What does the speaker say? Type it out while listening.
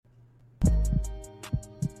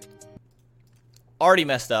Already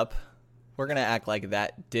messed up. We're going to act like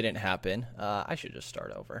that didn't happen. I should just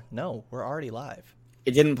start over. No, we're already live.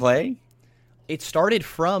 It didn't play? It started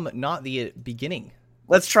from not the beginning.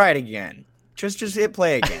 Let's try it again. Just hit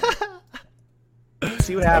play again.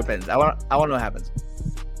 See what happens. I want to know what happens.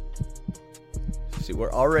 See,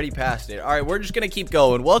 we're already past it. All right, we're just going to keep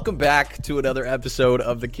going. Welcome back to another episode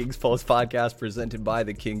of the King's Pulse podcast presented by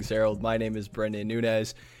the King's Herald. My name is Brendan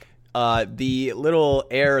Nunez. The little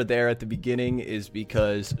error there at the beginning is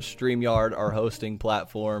because StreamYard, our hosting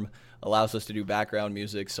platform, allows us to do background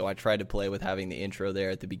music, so I tried to play with having the intro there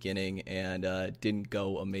at the beginning, and didn't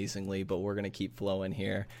go amazingly, but we're going to keep flowing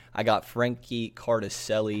here. I got Frankie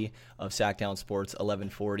Cardicelli of Sacktown Sports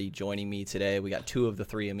 1140 joining me today. We got two of the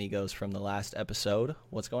three amigos from the last episode.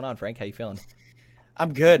 What's going on, Frank? How you feeling?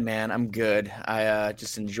 I'm good, man. I'm good. I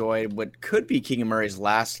just enjoyed what could be Keegan Murray's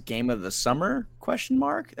last game of the summer, ? That's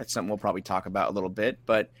something we'll probably talk about a little bit,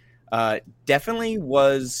 but definitely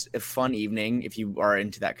was a fun evening if you are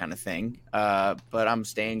into that kind of thing. But I'm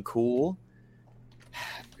staying cool.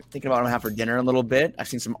 Thinking about what I'm gonna have for dinner a little bit. I've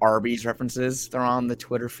seen some Arby's references. They're on the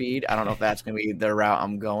Twitter feed. I don't know if that's going to be the route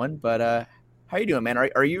I'm going, but how you doing, man?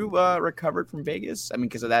 Are you recovered from Vegas? I mean,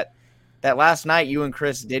 because of that last night, you and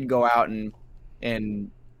Chris did go out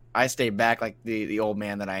and I stayed back like the old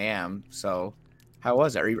man that I am. So how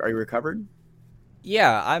was it? Are you recovered?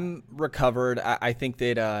 Yeah, I'm recovered. I think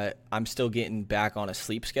that I'm still getting back on a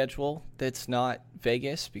sleep schedule that's not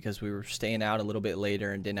Vegas because we were staying out a little bit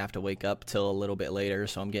later and didn't have to wake up till a little bit later.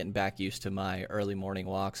 So I'm getting back used to my early morning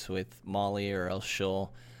walks with Molly, or else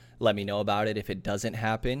she'll let me know about it if it doesn't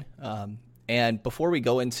happen. And before we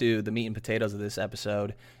go into the meat and potatoes of this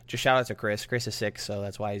episode, just shout out to Chris. Chris is sick, so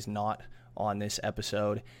that's why he's not on this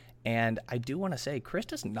episode. And I do want to say Chris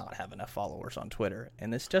does not have enough followers on Twitter,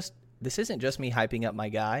 and this isn't just me hyping up my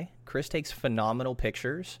guy. Chris takes phenomenal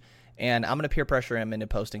pictures, and I'm going to peer pressure him into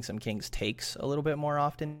posting some Kings takes a little bit more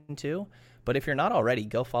often too. But if you're not already,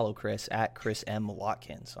 go follow Chris at Chris M.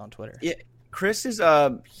 Watkins on Twitter. Yeah, Chris is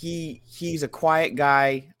he's a quiet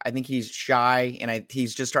guy. I think he's shy, and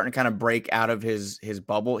he's just starting to kind of break out of his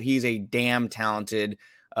bubble. He's a damn talented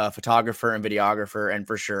photographer and videographer, and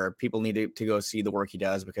for sure, people need to go see the work he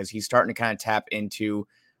does because he's starting to kind of tap into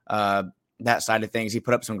that side of things. He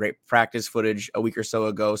put up some great practice footage a week or so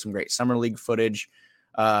ago, some great summer league footage.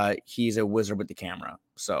 He's a wizard with the camera,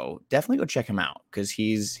 so definitely go check him out because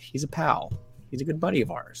he's a pal. He's a good buddy of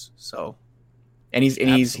ours. So, and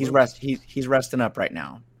he's resting up right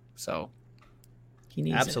now, so he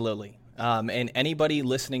needs absolutely. And anybody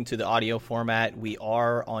listening to the audio format, we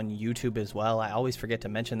are on YouTube as well. I always forget to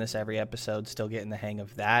mention this every episode, still getting the hang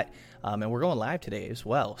of that. And we're going live today as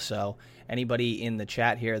well. So anybody in the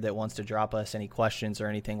chat here that wants to drop us any questions or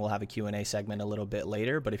anything, we'll have a Q&A segment a little bit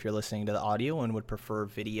later. But if you're listening to the audio and would prefer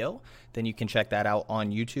video, then you can check that out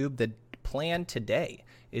on YouTube. The plan today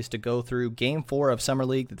is to go through Game 4 of Summer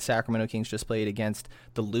League that the Sacramento Kings just played against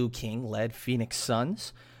the Lou King-led Phoenix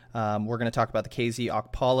Suns. We're going to talk about the KZ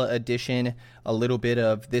Okpala edition, a little bit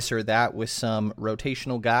of this or that with some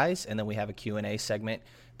rotational guys, and then we have a Q&A segment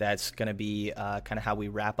that's going to be kind of how we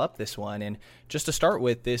wrap up this one. And just to start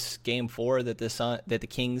with this Game 4 that the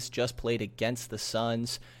Kings just played against the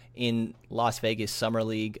Suns in Las Vegas Summer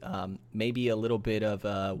League, maybe a little bit of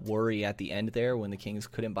a worry at the end there when the Kings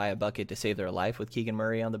couldn't buy a bucket to save their life with Keegan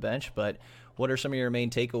Murray on the bench. But what are some of your main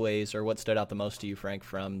takeaways, or what stood out the most to you, Frank,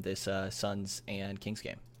 from this Suns and Kings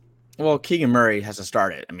game? Well, Keegan Murray has to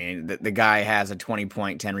start it. I mean, the guy has a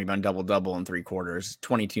 20-point, 10-rebound, double-double in 3 quarters,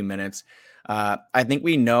 22 minutes. I think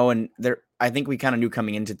we know, I think we kind of knew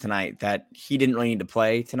coming into tonight that he didn't really need to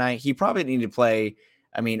play tonight. He probably didn't need to play.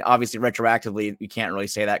 I mean, obviously, retroactively, we can't really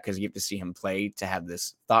say that because you have to see him play to have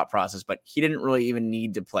this thought process. But he didn't really even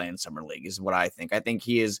need to play in Summer League is what I think. I think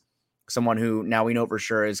he is someone who now we know for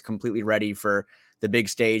sure is completely ready for the big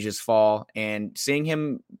stage this fall. And seeing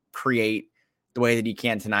him create the way that he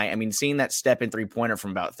can tonight. I mean, seeing that step in 3-pointer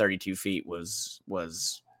from about 32 feet was,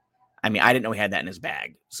 I mean, I didn't know he had that in his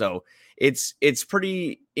bag. So it's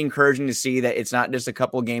pretty encouraging to see that it's not just a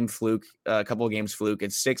couple of games fluke.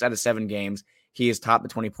 It's 6 out of 7 games. He has topped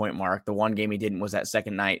the 20-point mark. The one game he didn't was that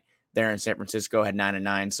second night there in San Francisco, had 9 and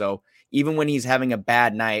 9. So even when he's having a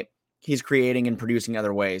bad night, he's creating and producing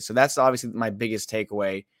other ways. So that's obviously my biggest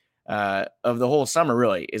takeaway of the whole summer,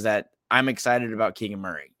 really, is that I'm excited about Keegan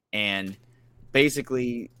Murray. And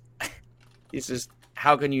basically, it's just,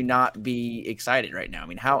 how can you not be excited right now? I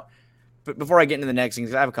mean, but before I get into the next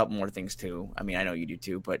things, I have a couple more things too. I mean, I know you do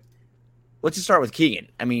too, but let's just start with Keegan.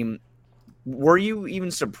 I mean, were you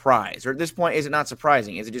even surprised? Or at this point, is it not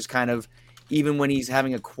surprising? Is it just kind of, even when he's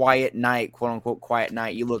having a quiet night, quote unquote quiet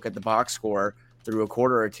night, you look at the box score, through a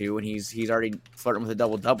quarter or two, and he's already flirting with a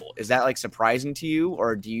double-double. Is that like surprising to you,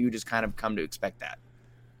 or do you just kind of come to expect that?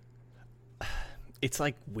 It's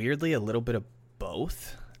like weirdly a little bit of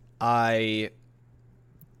both. I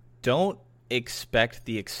don't expect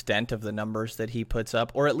the extent of the numbers that he puts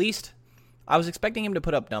up, or at least I was expecting him to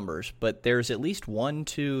put up numbers, but there's at least 1,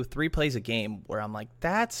 2, 3 plays a game where I'm like,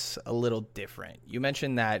 that's a little different. You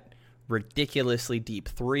mentioned that ridiculously deep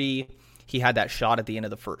three. He had that shot at the end of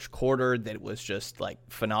the first quarter that was just like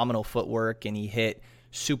phenomenal footwork, and he hit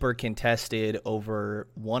super contested over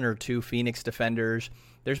 1 or 2 Phoenix defenders.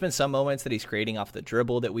 There's been some moments that he's creating off the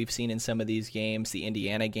dribble that we've seen in some of these games. The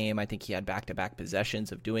Indiana game, I think he had back-to-back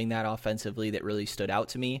possessions of doing that offensively that really stood out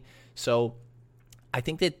to me. So I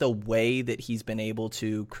think that the way that he's been able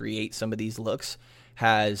to create some of these looks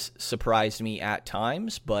has surprised me at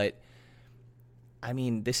times, but I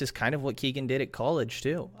mean, this is kind of what Keegan did at college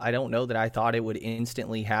too. I don't know that I thought it would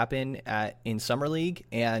instantly happen in Summer League,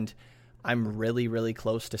 and I'm really, really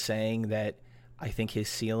close to saying that I think his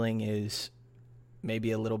ceiling is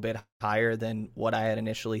maybe a little bit higher than what I had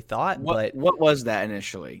initially thought. What was that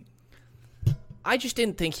initially? I just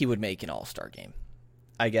didn't think he would make an All-Star game,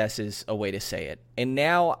 I guess is a way to say it. And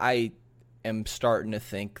now I am starting to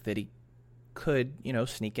think that he could,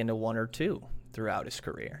 sneak into 1 or 2 throughout his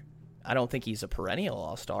career. I don't think he's a perennial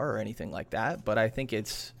All-Star or anything like that, but I think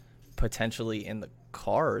it's potentially in the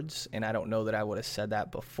cards, and I don't know that I would have said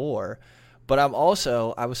that before. But I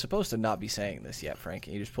was supposed to not be saying this yet, Frank,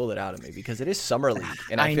 and you just pulled it out of me because it is Summer League,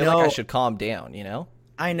 and I feel like I should calm down,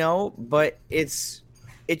 I know, but it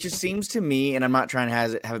just seems to me, and I'm not trying to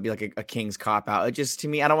have it be like a King's cop-out. It just, to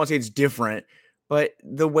me, I don't want to say it's different, but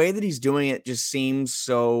the way that he's doing it just seems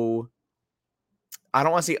so, I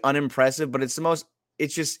don't want to say unimpressive, but it's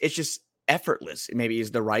just effortless, maybe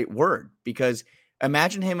is the right word, because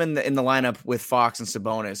imagine him in the lineup with Fox and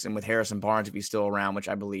Sabonis and with Harrison Barnes if he's still around, which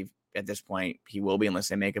I believe at this point he will be unless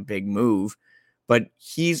they make a big move. But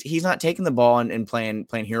he's not taking the ball and playing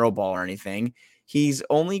hero ball or anything. He's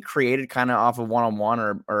only created kind of off of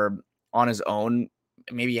one-on-one or on his own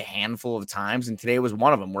maybe a handful of times, and today was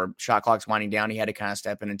one of them where shot clock's winding down. He had to kind of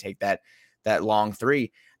step in and take that long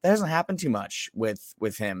three. That doesn't happen too much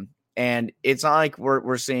with him. And it's not like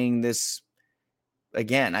we're seeing this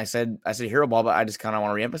again. I said hero ball, but I just kind of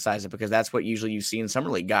want to reemphasize it because that's what usually you see in Summer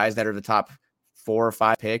League. Guys that are the top 4 or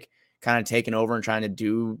 5 pick kind of taking over and trying to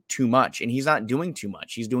do too much. And he's not doing too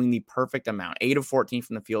much. He's doing the perfect amount. 8 of 14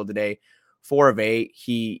 from the field today, 4 of 8.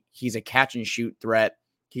 He's a catch and shoot threat.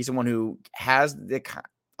 He's someone who has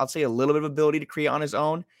I'll say a little bit of ability to create on his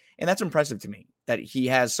own. And that's impressive to me that he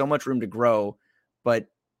has so much room to grow, but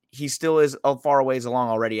he still is a far ways along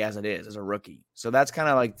already as it is, as a rookie. So that's kind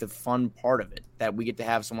of like the fun part of it, that we get to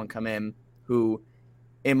have someone come in who,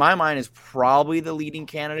 in my mind, is probably the leading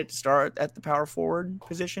candidate to start at the power forward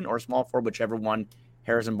position or small forward, whichever one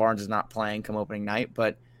Harrison Barnes is not playing come opening night.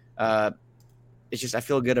 But it's just, I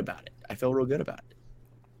feel good about it. I feel real good about it.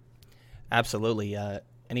 Absolutely.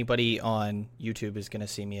 Anybody on YouTube is going to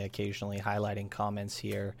see me occasionally highlighting comments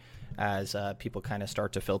here as people kind of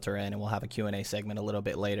start to filter in, and we'll have a Q&A segment a little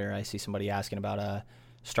bit later. I see somebody asking about a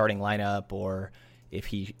starting lineup or if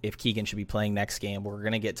Keegan should be playing next game. We're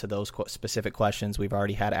going to get to those specific questions we've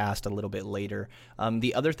already had asked a little bit later.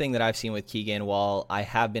 The other thing that I've seen with Keegan, while I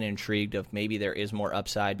have been intrigued of maybe there is more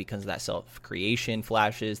upside because of that self-creation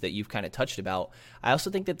flashes that you've kind of touched about, I also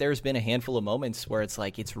think that there's been a handful of moments where it's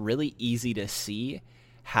like it's really easy to see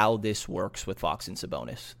how this works with Fox and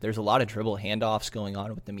Sabonis. There's a lot of dribble handoffs going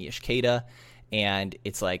on with the Keita, and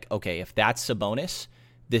it's like, okay, if that's Sabonis,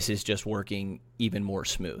 this is just working even more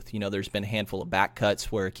smooth. There's been a handful of back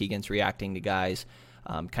cuts where Keegan's reacting to guys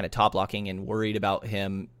kind of top blocking and worried about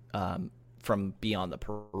him from beyond the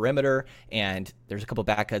perimeter, and there's a couple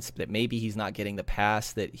back cuts that maybe he's not getting the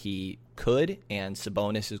pass that he could, and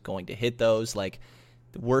Sabonis is going to hit those. Like,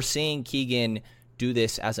 we're seeing Keegan do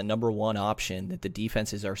this as a number one option, that the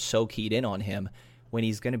defenses are so keyed in on him when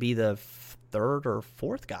he's going to be the 3rd or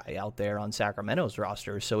 4th guy out there on Sacramento's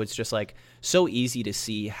roster. So it's just like so easy to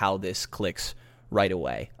see how this clicks right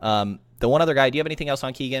away. The one other guy, do you have anything else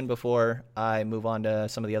on Keegan before I move on to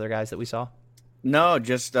some of the other guys that we saw? No,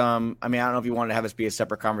 just I don't know if you wanted to have this be a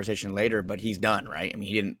separate conversation later, but he's done, right? I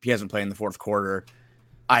mean, he hasn't played in the 4th quarter.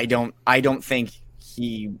 I don't think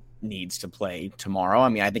he needs to play tomorrow. I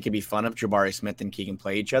mean, I think it'd be fun if Jabari Smith and Keegan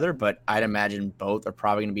play each other, but I'd imagine both are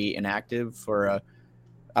probably going to be inactive for I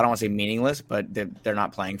don't want to say meaningless, but they're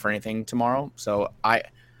not playing for anything tomorrow. So I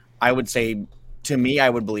would say, to me, I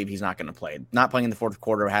would believe he's not going to play. Not playing in the 4th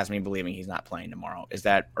quarter has me believing he's not playing tomorrow.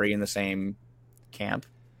 Are you in the same camp?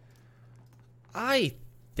 I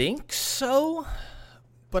think so,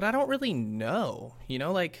 But I don't really know.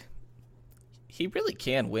 Like, he really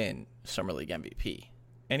can win Summer League MVP.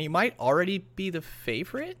 And he might already be the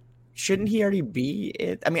favorite. Shouldn't he already be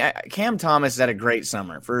it? I mean, Cam Thomas had a great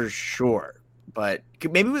summer for sure. But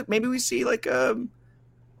maybe we see like a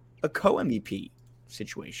co-MVP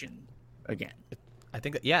situation again. I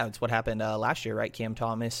think it's what happened last year, right? Cam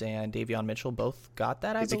Thomas and Davion Mitchell both got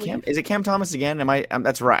that, I believe. Is it Cam Thomas again?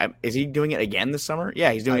 That's right. Is he doing it again this summer?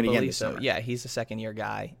 Yeah, he's doing it again this summer. Yeah, he's a second-year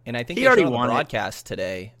guy. And I think he already won won the broadcast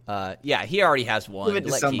today. He already has one. Give it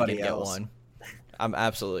to Let somebody Keegan else. get one. I'm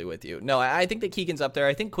absolutely with you. No, I think that Keegan's up there.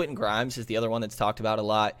 I think Quentin Grimes is the other one that's talked about a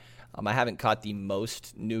lot. I haven't caught the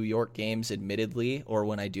most New York games, admittedly, or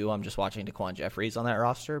when I do, I'm just watching Daquan Jeffries on that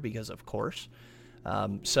roster because, of course.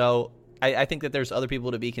 So I think that there's other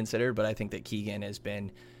people to be considered, but I think that Keegan has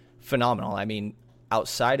been phenomenal. I mean,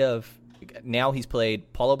 outside of now, he's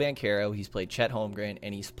played Paulo Banchero, he's played Chet Holmgren,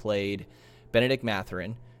 and he's played Benedict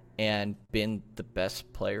Mathurin, and been the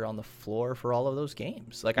best player on the floor for all of those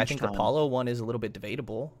games. Like, I think the Paulo one is a little bit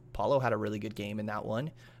debatable. Paulo had a really good game in that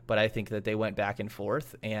one, but I think that they went back and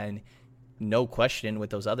forth, and no question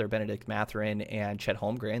with those other Benedict Mathurin and Chet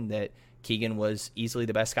Holmgren that Keegan was easily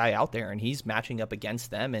the best guy out there, and he's matching up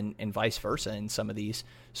against them and vice versa in some of these.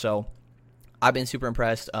 So I've been super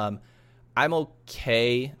impressed. I'm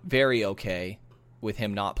okay, very okay with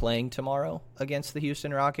him not playing tomorrow against the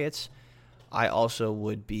Houston Rockets. I also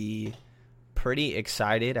would be pretty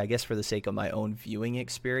excited, I guess for the sake of my own viewing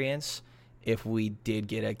experience, if we did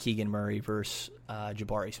get a Keegan Murray versus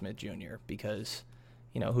Jabari Smith Jr., because,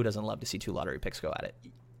 who doesn't love to see two lottery picks go at it?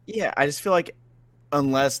 Yeah, I just feel like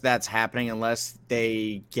unless that's happening, unless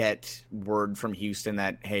they get word from Houston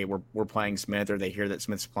that, hey, we're playing Smith, or they hear that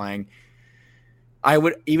Smith's playing, I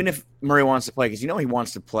would, even if Murray wants to play, because he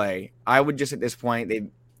wants to play, I would just at this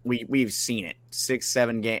point, we've seen it.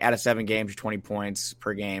 6-7 out of 7 games, 20 points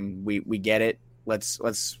per game. We get it. Let's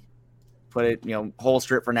put it,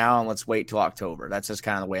 holster it for now, and let's wait till October. That's just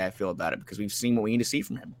kind of the way I feel about it, because we've seen what we need to see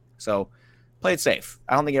from him. So play it safe.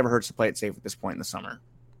 I don't think it ever hurts to play it safe at this point in the summer,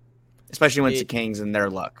 especially when it's the Kings and their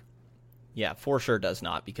luck. Yeah, for sure does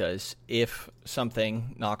not, because if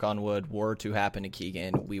something, knock on wood, were to happen to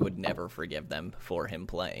Keegan, we would never forgive them for him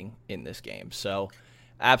playing in this game. So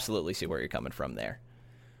absolutely see where you're coming from there.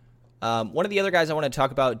 One of the other guys I want to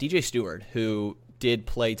talk about, DJ Stewart, who did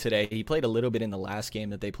play today. He played a little bit in the last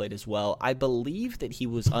game that they played as well. I believe that he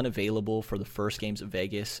was unavailable for the first games of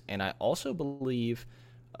Vegas, and I also believe,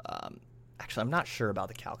 actually, I'm not sure about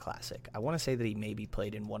the Cal Classic. I want to say that he maybe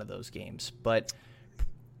played in one of those games, but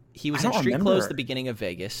he was in street clothes at the beginning of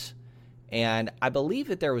Vegas, and I believe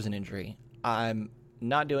that there was an injury. I'm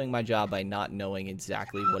not doing my job by not knowing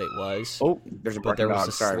exactly what it was. Oh, but there was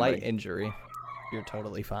a slight injury. You're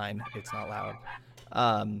totally fine. It's not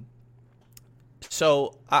loud.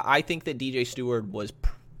 So I think that DJ Stewart was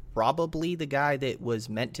probably the guy that was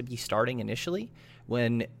meant to be starting initially.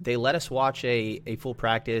 When they let us watch a full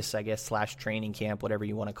practice, I guess, / training camp, whatever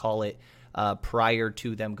you want to call it, prior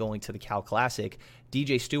to them going to the Cal Classic,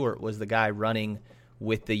 DJ Stewart was the guy running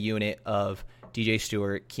with the unit of DJ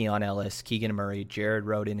Stewart, Keon Ellis, Keegan Murray, Jared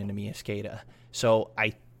Rhoden, and Amias Queta. So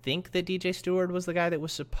I think that DJ Stewart was the guy that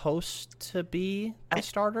was supposed to be the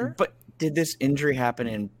starter. But did this injury happen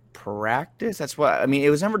in practice? That's what I mean. It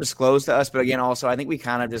was never disclosed to us, but again, also I think we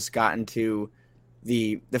kind of just got into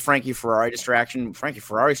the Frankie Ferrari distraction. Frankie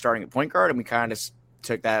Ferrari starting at point guard, and we kind of just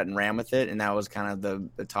took that and ran with it, and that was kind of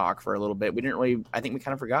the talk for a little bit. We didn't really. I think we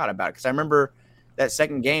kind of forgot about it, because I remember that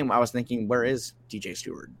second game I was thinking, where is DJ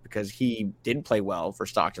Stewart? Because he did play well for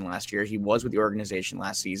Stockton last year. He was with the organization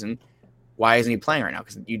last season. Why isn't he playing right now?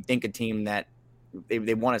 Because you'd think a team that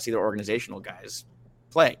they want to see their organizational guys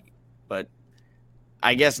play, but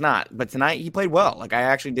I guess not. But tonight he played well. Like,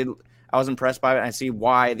 I was impressed by it. And I see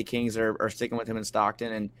why the Kings are sticking with him in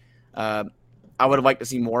Stockton. And I would have liked to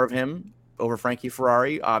see more of him over Frankie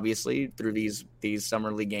Ferrari, obviously, through these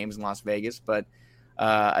summer league games in Las Vegas. But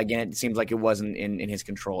again, it seems like it wasn't in his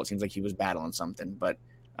control. It seems like he was battling something. But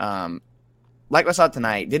like I saw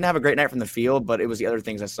tonight, didn't have a great night from the field, but it was the other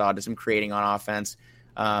things I saw, just him creating on offense.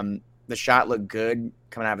 The shot looked good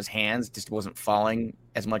coming out of his hands, just wasn't falling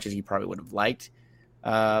as much as he probably would have liked.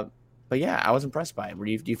 But yeah, I was impressed by it.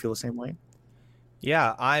 Do you feel the same way?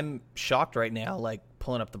 Yeah, I'm shocked right now, like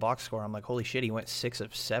pulling up the box score. I'm like, holy shit, he went 6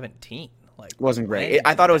 of 17. Like, it wasn't great.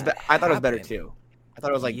 I thought it was better too. I thought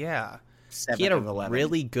it was like, yeah, 7 he had a of 11.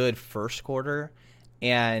 really good first quarter,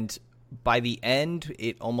 and by the end,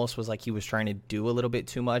 it almost was like he was trying to do a little bit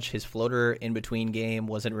too much. His floater in between game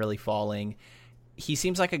wasn't really falling. He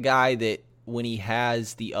seems like a guy that when he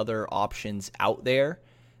has the other options out there,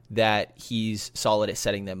 that he's solid at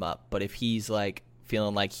setting them up. But if he's like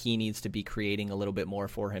feeling like he needs to be creating a little bit more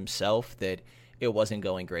for himself, that it wasn't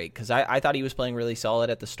going great. Because I thought he was playing really solid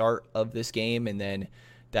at the start of this game, and then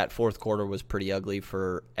that fourth quarter was pretty ugly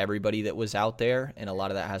for everybody that was out there, and a lot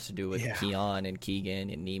of that has to do with Keon and Keegan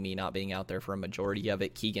and Nemi not being out there for a majority of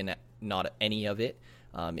it. Keegan, not any of it.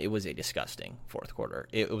 It was a disgusting fourth quarter.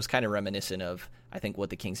 It was kind of reminiscent of, I think, what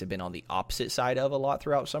the Kings have been on the opposite side of a lot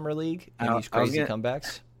throughout Summer League and these crazy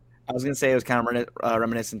comebacks. I was going to say it was kind of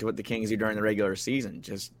reminiscent to what the Kings do during the regular season.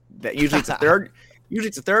 Just that usually it's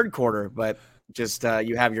a third quarter, but just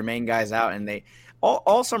you have your main guys out, and they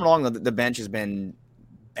all summer long the bench has been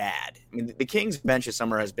bad. I mean, the Kings bench this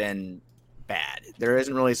summer has been bad. There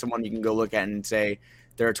isn't really someone you can go look at and say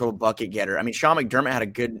they're a total bucket getter. I mean, Sean McDermott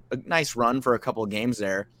had a nice run for a couple of games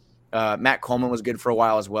there. Matt Coleman was good for a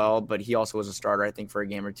while as well, but he also was a starter, I think, for a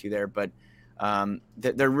game or two there. But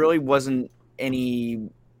there really wasn't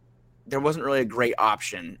there wasn't really a great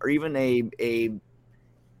option or even a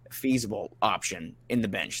feasible option in the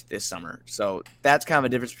bench this summer. So that's kind of a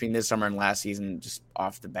difference between this summer and last season, just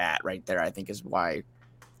off the bat right there, I think is why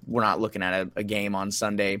we're not looking at a game on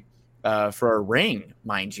Sunday for a ring,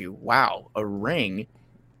 mind you. Wow, a ring.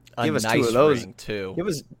 Give us nice 2 of those ring too. Give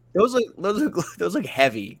us those look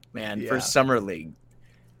heavy, man, for Summer League.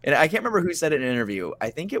 And I can't remember who said it in an interview. I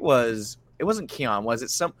think it wasn't Keon, was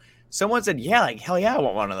it? Someone said, yeah, like hell yeah, I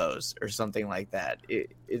want one of those or something like that.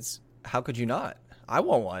 It's how could you not? I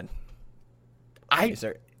want one.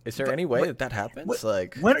 Is there any way that happens?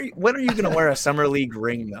 When are you going to wear a Summer League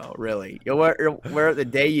ring though? Really, you'll wear it the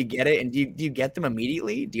day you get it, and do you get them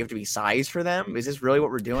immediately? Do you have to be sized for them? Is this really what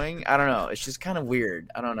we're doing? I don't know. It's just kind of weird.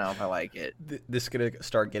 I don't know if I like it. This is going to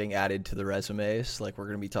start getting added to the resumes. Like we're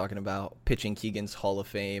going to be talking about pitching Keegan's Hall of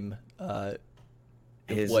Fame.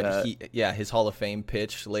 His Hall of Fame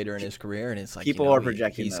pitch later in his career, and it's like people are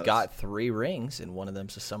projecting he's got 3 rings, and one of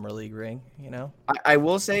them's a Summer League ring. I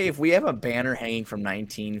will say if we have a banner hanging from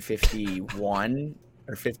 1951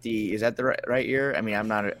 or 50, is that the right year? I mean, I'm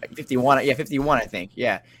not 51. Yeah, 51, I think.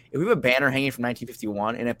 Yeah, if we have a banner hanging from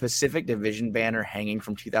 1951 and a Pacific Division banner hanging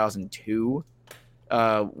from 2002,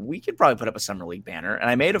 we could probably put up a Summer League banner. And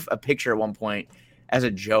I made a picture at one point as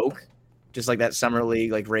a joke. Just like that Summer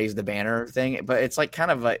League, like raise the banner thing. But it's like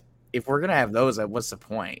kind of like, if we're going to have those, what's the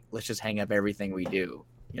point? Let's just hang up everything we do,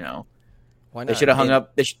 Why not? They should have hung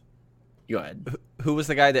up. Go ahead. Who was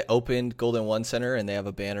the guy that opened Golden One Center and they have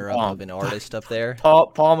a banner of an artist up there?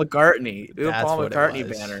 Paul McCartney. We have a Paul McCartney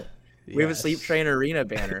banner. Yes. We have a Sleep Train Arena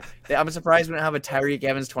banner. I'm surprised we don't have a Tyreek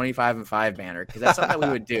Evans 25-5 banner because that's something that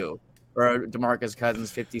we would do. Or DeMarcus Cousins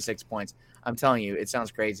 56 points. I'm telling you, it sounds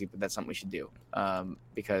crazy, but that's something we should do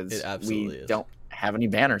because we don't have any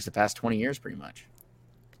banners the past 20 years pretty much.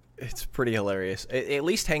 It's pretty hilarious. At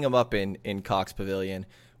least hang them up in Cox Pavilion,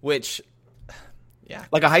 which,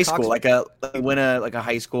 like a high school, like win a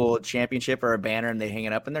high school championship or a banner and they hang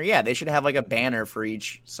it up in there. Yeah, they should have like a banner for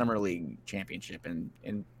each Summer League championship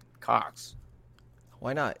in Cox.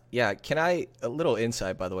 Why not? Yeah, a little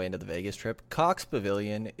insight, by the way, into the Vegas trip. Cox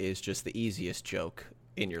Pavilion is just the easiest joke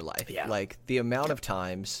in your life. Yeah. Like the amount of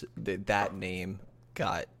times that name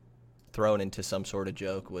got thrown into some sort of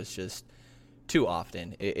joke was just too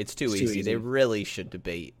often. It's too easy. They really should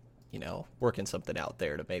debate, working something out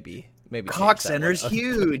there to maybe Cox Center's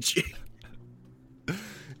huge.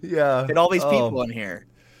 Yeah. Get all these people in here.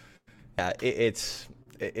 Yeah, it's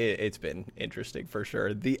been interesting for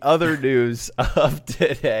sure. The other news of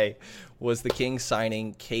today was the Kings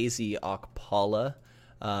signing KZ Okpala,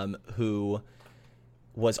 who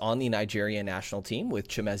was on the Nigerian national team with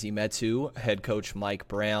Chimezi Metu, head coach Mike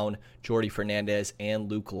Brown, Jordy Fernandez,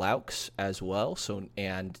 and Luke Laux as well. So,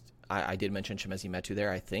 and I did mention Chimezi Metu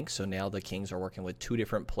there, I think. So now the Kings are working with 2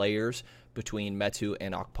 different players between Metu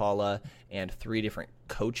and Okpala and 3 different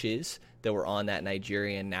coaches that were on that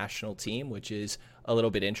Nigerian national team, which is a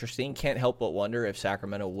little bit interesting. Can't help but wonder if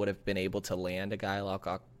Sacramento would have been able to land a guy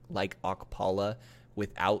like Okpala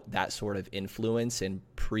without that sort of influence and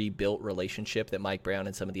pre-built relationship that Mike Brown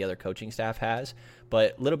and some of the other coaching staff has.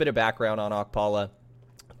 But a little bit of background on Okpala.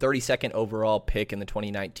 32nd overall pick in the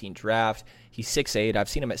 2019 draft. He's 6'8". I've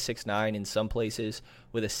seen him at 6'9" in some places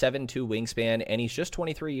with a 7'2" wingspan, and he's just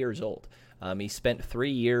 23 years old. He spent 3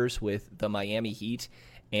 years with the Miami Heat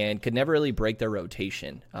and could never really break their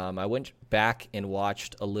rotation. I went back and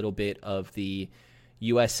watched a little bit of the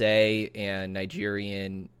USA and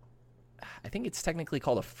Nigerian, I think it's technically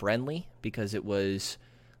called a friendly because it was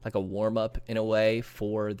like a warm-up in a way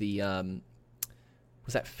for the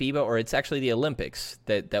was that FIBA, or it's actually the Olympics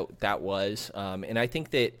that was. And I think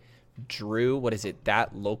that Drew,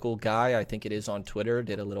 that local guy, I think it is on Twitter,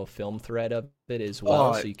 did a little film thread of it as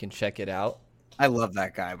well, so you can check it out. I love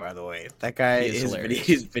that guy, by the way. That guy, He is hilarious.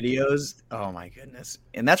 his videos, oh my goodness.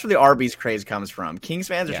 And that's where the Arby's craze comes from. Kings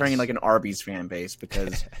fans are turning Yes. like an Arby's fan base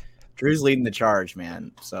because Drew's leading the charge,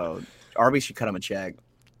 man. So Arby's should cut him a check.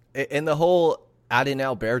 And the whole Adin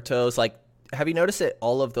Alberto's, like, have you noticed that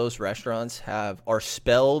all of those restaurants are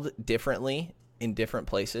spelled differently in different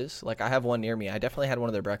places? Like, I have one near me. I definitely had one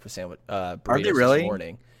of their breakfast sandwich burritos really? this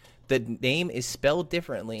morning. The name is spelled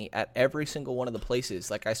differently at every single one of the places.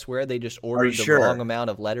 Like, I swear they just ordered the wrong amount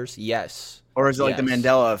of letters. Yes. Or is it like the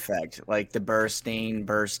Mandela effect, like the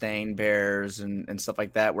Burstein, Bears, and stuff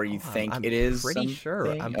like that, where you think I'm it is? pretty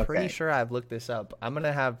sure. I'm pretty sure I've looked this up. I'm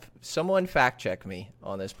gonna have someone fact check me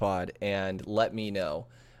on this pod and let me know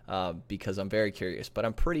because I'm very curious. But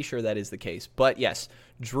I'm pretty sure that is the case. But yes,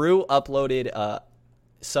 Drew uploaded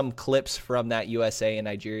some clips from that USA and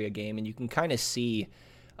Nigeria game, and you can kind of see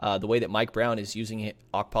the way that Mike Brown is using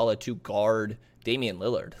Okpala to guard Damian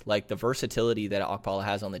Lillard, like the versatility that Okpala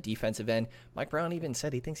has on the defensive end. Mike Brown even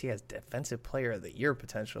said he thinks he has Defensive Player of the Year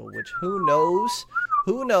potential, which who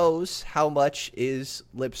knows how much is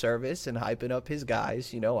lip service and hyping up his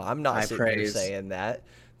guys. You know, I'm not sitting here saying that.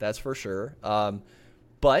 That's for sure.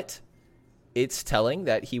 But it's telling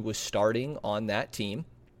that he was starting on that team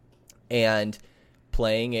and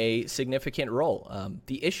playing a significant role.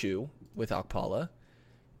 The issue with Okpala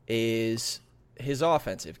is his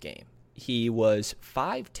offensive game. He was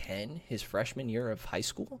 5'10" his freshman year of high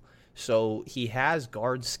school, so he has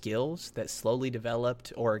guard skills that slowly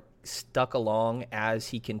developed or stuck along as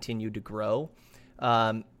he continued to grow.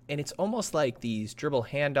 And it's almost like these dribble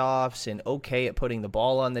handoffs and okay at putting the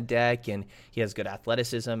ball on the deck, and he has good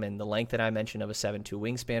athleticism and the length that I mentioned of a 7'2"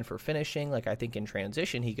 wingspan for finishing. Like, I think in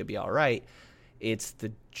transition he could be all right. It's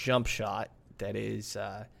the jump shot that is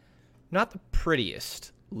not the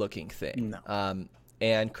prettiest looking thing. No.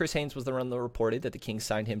 And Chris Haynes was the one that reported that the Kings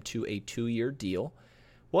signed him to a 2-year deal.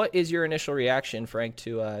 What is your initial reaction, Frank,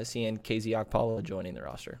 to seeing KZ Okpala joining the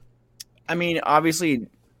roster? I mean, obviously,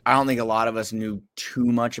 I don't think a lot of us knew too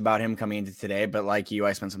much about him coming into today, but like you,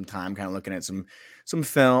 I spent some time kind of looking at some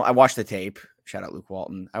film. I watched the tape. Shout out Luke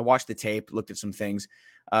Walton. I watched the tape, looked at some things.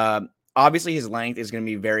 Obviously, his length is going to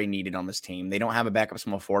be very needed on this team. They don't have a backup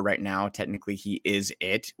small forward right now. Technically, he is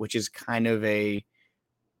it, which is kind of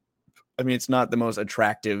it's not the most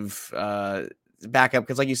attractive backup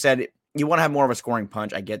because, like you said, you want to have more of a scoring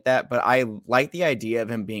punch. I get that, but I like the idea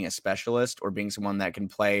of him being a specialist or being someone that can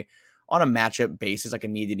play on a matchup basis, like a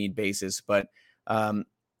need-to-need basis. But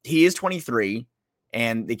he is 23,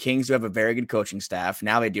 and the Kings do have a very good coaching staff.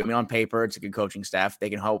 Now they do. I mean, on paper, it's a good coaching staff. They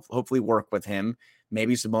can hopefully work with him.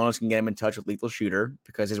 Maybe Sabonis can get him in touch with Lethal Shooter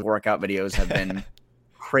because his workout videos have been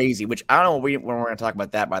crazy, which I don't know when we're going to talk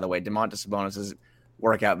about that, by the way. Domantas Sabonis'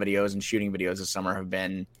 workout videos and shooting videos this summer have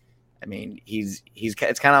been, I mean, it's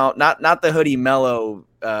kind of not the Hoodie Mellow.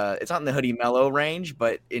 It's not in the Hoodie Mellow range,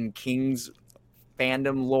 but in Kings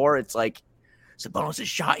fandom lore, it's like Sabonis'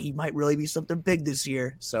 shot. He might really be something big this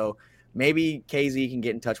year. So maybe KZ can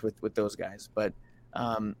get in touch with those guys. But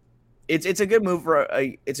it's a good move for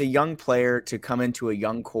it's a young player to come into a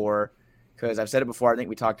young core because I've said it before. I think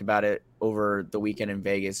we talked about it over the weekend in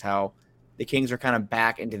Vegas, how the Kings are kind of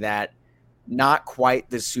back into that. Not quite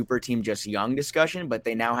the super team, just young discussion, but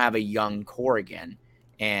they now have a young core again.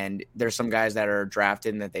 And there's some guys that are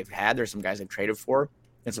drafted and that they've had. There's some guys they've traded for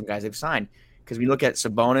and some guys they've signed. Because we look at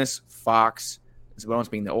Sabonis, Fox, Sabonis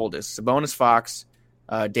being the oldest, Sabonis, Fox,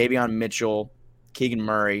 Davion Mitchell, Keegan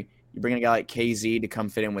Murray. You bring in a guy like KZ to come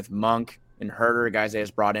fit in with Monk and Herter, guys they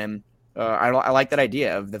just brought in. I like that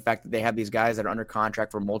idea of the fact that they have these guys that are under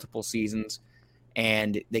contract for multiple seasons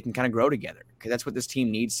and they can kind of grow together because that's what this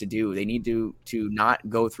team needs to do. They need to not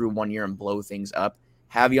go through 1 year and blow things up.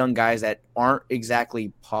 Have young guys that aren't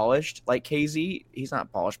exactly polished like KZ. He's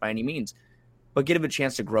not polished by any means, but give him a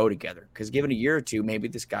chance to grow together because given a year or two, maybe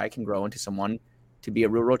this guy can grow into someone to be a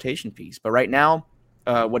real rotation piece. But right now,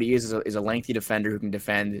 what he is a lengthy defender who can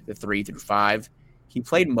defend the 3 through 5. He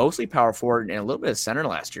played mostly power forward and a little bit of center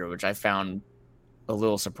last year, which I found a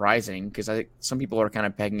little surprising because I think some people are kind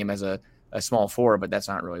of pegging him as a small forward, but that's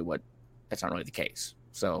not really the case.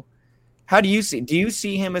 So how do you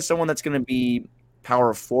see him as someone that's going to be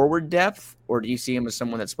power forward depth, or do you see him as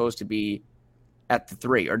someone that's supposed to be at the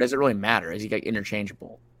 3, or does it really matter? Is he like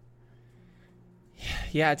interchangeable?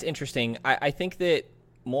 Yeah, it's interesting. I think that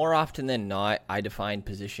more often than not, I define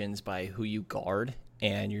positions by who you guard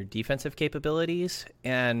and your defensive capabilities.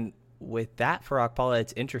 And with that for Okpala,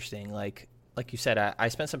 it's interesting. Like you said, I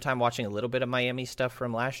spent some time watching a little bit of Miami stuff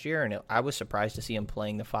from last year, and I was surprised to see him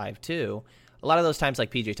playing the 5-2. A lot of those times,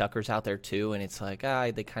 like PJ Tucker's out there too, and it's like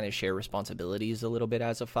they kind of share responsibilities a little bit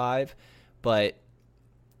as a 5. But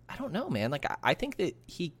I don't know, man. Like, I think that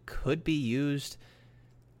he could be used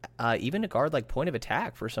even to guard like point of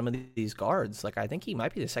attack for some of these guards. Like, I think he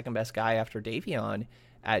might be the second best guy after Davion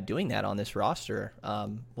at doing that on this roster.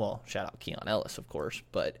 Well, shout out Keon Ellis, of course,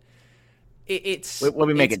 but it's what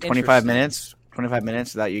we make it 25 minutes. 25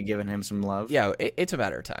 minutes without you giving him some love. Yeah, it's a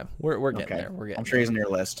matter of time. We're getting there. I'm sure he's on your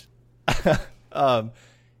list.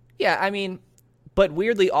 Yeah, I mean, but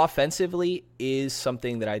weirdly, offensively is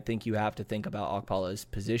something that I think you have to think about Okpala's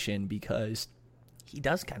position, because he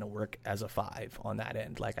does kind of work as a 5 on that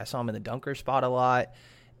end. Like, I saw him in the dunker spot a lot,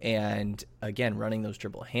 and again, running those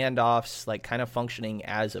dribble handoffs, like kind of functioning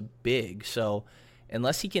as a big. So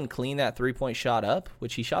unless he can clean that 3-point shot up,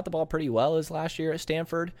 which he shot the ball pretty well as last year at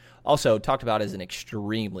Stanford, also talked about as an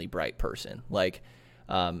extremely bright person. Like,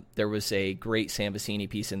 there was a great Sam Vecini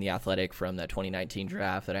piece in The Athletic from the 2019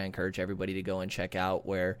 draft that I encourage everybody to go and check out,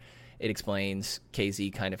 where it explains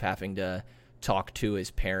KZ kind of having to talk to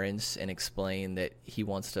his parents and explain that he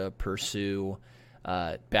wants to pursue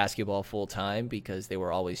basketball full time because they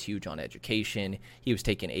were always huge on education. He was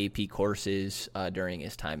taking AP courses during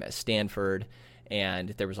his time at Stanford, and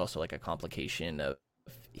there was also like a complication of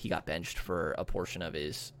he got benched for a portion of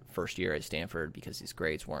his first year at Stanford because his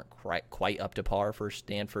grades weren't quite up to par for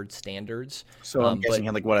Stanford standards. So I'm guessing he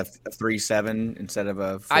had like what, a 3.7 instead of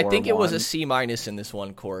a 4.1? I think it was a C- in this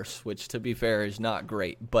one course, which to be fair is not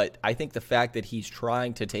great. But I think the fact that he's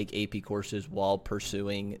trying to take AP courses while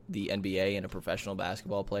pursuing the NBA and a professional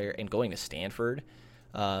basketball player and going to Stanford,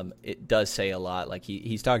 it does say a lot. Like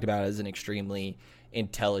he's talked about as an extremely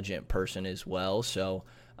intelligent person as well. So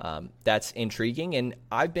that's intriguing. And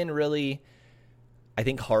I've been really, I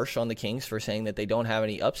think, harsh on the Kings for saying that they don't have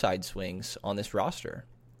any upside swings on this roster.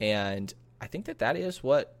 And I think that is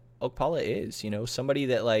what Okpala is, somebody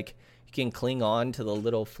that like you can cling on to the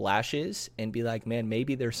little flashes and be like, man,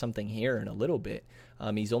 maybe there's something here in a little bit.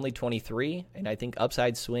 He's only 23, and I think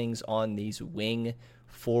upside swings on these wing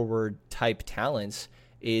forward type talents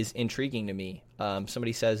is intriguing to me.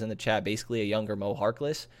 Somebody says in the chat, basically a younger Mo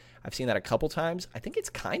Harkless. I've seen that a couple times. I think it's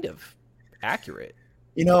kind of accurate.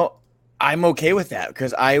 I'm okay with that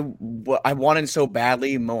because I wanted so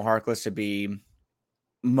badly Mo Harkless to be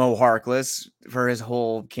Mo Harkless for his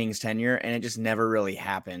whole Kings tenure, and it just never really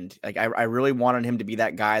happened. Like I really wanted him to be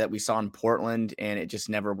that guy that we saw in Portland, and it just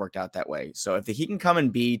never worked out that way. So if he can come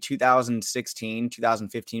and be 2016,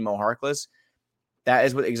 2015 Mo Harkless, that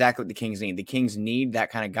is exactly what the Kings need. The Kings need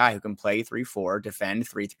that kind of guy who can play 3-4, defend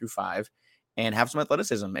 3-5, and have some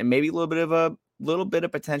athleticism and maybe a little bit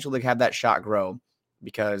of potential to have that shot grow.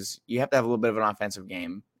 Because you have to have a little bit of an offensive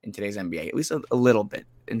game in today's NBA, at least a little bit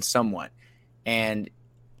and somewhat. And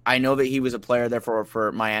I know that he was a player there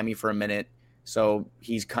for Miami for a minute. So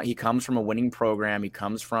he comes from a winning program. He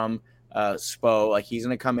comes from SPO. Like he's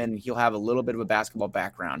going to come in and he'll have a little bit of a basketball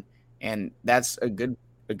background. And that's a good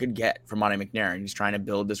get for Monte McNair. He's trying to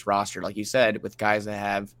build this roster, like you said, with guys that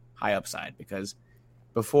have high upside. Because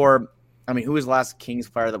who was the last Kings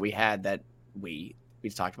player that we had that we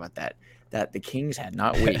talked about that the Kings had,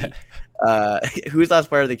 not we. Who's the last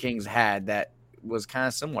player the Kings had that was kind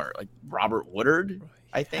of similar? Like Robert Woodard,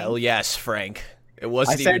 I think. Hell yes, Frank. It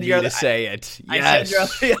wasn't even you to say it. Yes. I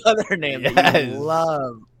said the other name that you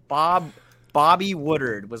love. Bobby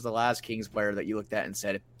Woodard was the last Kings player that you looked at and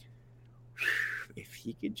said, if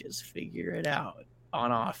he could just figure it out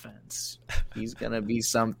on offense, he's going to be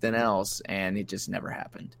something else. And it just never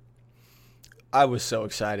happened. I was so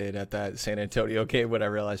excited at that San Antonio game when I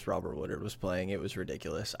realized Robert Woodard was playing. It was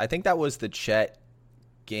ridiculous. I think that was the Chet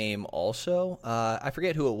game also. I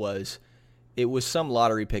forget who it was. It was some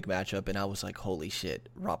lottery pick matchup, and I was like, holy shit,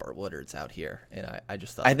 Robert Woodard's out here. And I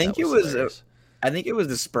just thought I think it was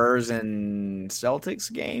the Spurs and Celtics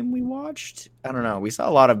game we watched. I don't know. We saw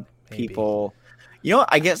a lot of people.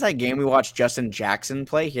 I guess that game we watched Justin Jackson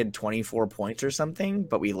play. He had 24 points or something,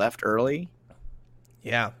 but we left early.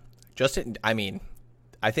 Yeah. Justin,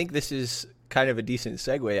 I think this is kind of a decent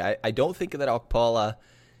segue. I don't think that Okpala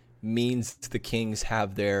means the Kings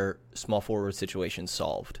have their small forward situation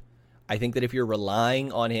solved. I think that if you're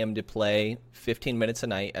relying on him to play 15 minutes a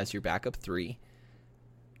night as your backup 3,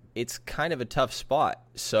 it's kind of a tough spot.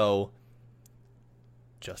 So,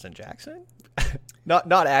 Justin Jackson?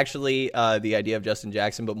 not actually the idea of Justin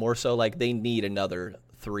Jackson, but more so like they need another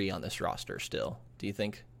 3 on this roster still. Do you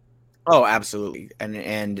think? Oh, absolutely.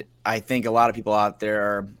 And I think a lot of people out there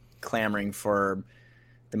are clamoring for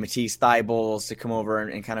the Matisse Thybulls to come over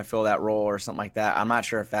and kind of fill that role or something like that. I'm not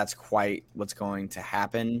sure if that's quite what's going to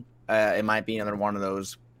happen. It might be another one of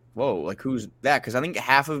those, whoa, like who's that? Because I think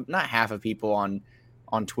not half of people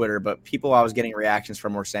on Twitter, but people I was getting reactions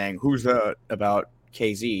from were saying, who's that about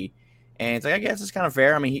KZ? And it's like, I guess it's kind of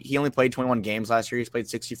fair. I mean, he only played 21 games last year. He's played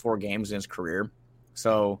 64 games in his career.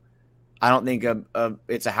 So I don't think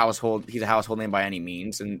he's a household name by any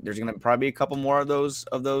means. And there's going to probably be a couple more of those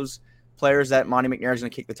players that Monty McNair is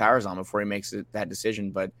going to kick the tires on before he makes that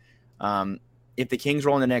decision. But if the Kings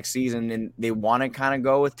roll in the next season and they want to kind of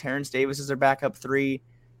go with Terrence Davis as their backup 3,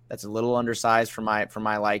 that's a little undersized for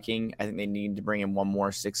my liking. I think they need to bring in one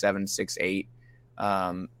more 6'7",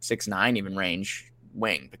 6'8", 6'9" even range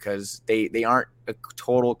wing, because they aren't a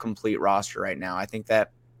total complete roster right now. I think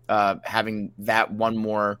that having that one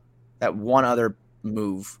other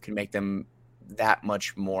move can make them that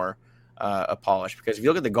much more polished. Because if you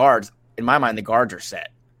look at the guards, in my mind, the guards are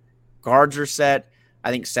set. I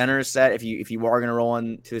think center is set. If you are going to roll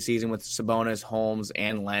into the season with Sabonis, Holmes,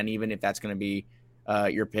 and Len, even if that's going to be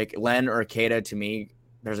your pick, Len or Akeda, to me,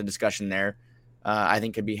 there's a discussion there. I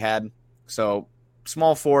think could be had. So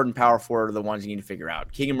small forward and power forward are the ones you need to figure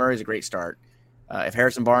out. Keegan Murray is a great start. If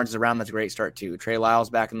Harrison Barnes is around, that's a great start too. Trey Lyles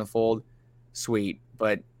back in the fold, sweet.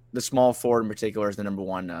 But the small forward in particular is the number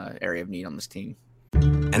one area of need on this team.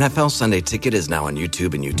 NFL Sunday Ticket is now on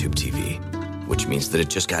YouTube and YouTube TV, which means that it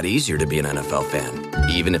just got easier to be an NFL fan,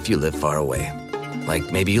 even if you live far away.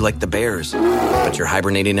 Like maybe you like the Bears, but you're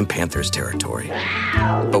hibernating in Panthers territory.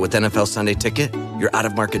 But with NFL Sunday Ticket, your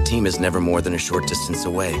out-of-market team is never more than a short distance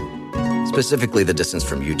away. Specifically, the distance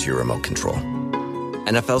from you to your remote control.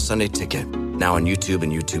 NFL Sunday Ticket, now on YouTube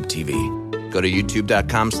and YouTube TV. Go to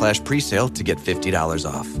youtube.com/presale to get $50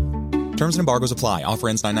 off. Terms and embargoes apply. Offer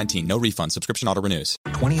ends 9/19. No refund. Subscription auto renews.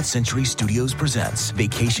 20th Century Studios presents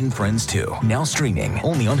Vacation Friends 2. Now streaming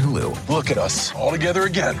only on Hulu. Look at us, all together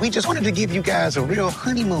again. We just wanted to give you guys a real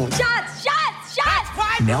honeymoon. Shots!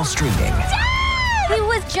 Now streaming. He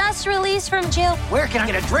was just released from jail. Where can I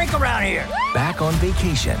get a drink around here? Back on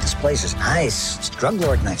vacation. This place is nice. It's drug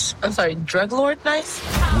lord nice. I'm sorry, drug lord nice?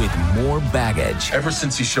 With more baggage. Ever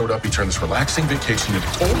since he showed up, he turned this relaxing vacation into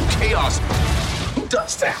total chaos. Who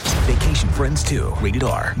does that? Vacation Friends 2. Rated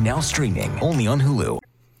R. Now streaming only on Hulu.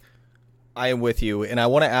 I am with you, and I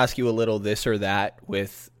want to ask you a little this or that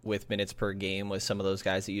with minutes per game with some of those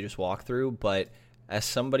guys that you just walked through. But as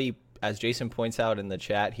Jason points out in the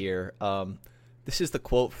chat here, this is the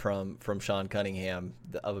quote from Sean Cunningham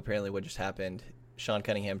of apparently what just happened. Sean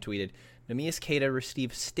Cunningham tweeted, Neemias Queta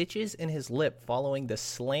received stitches in his lip following the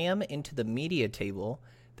slam into the media table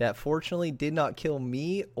that fortunately did not kill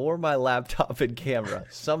me or my laptop and camera.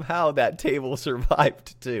 Somehow that table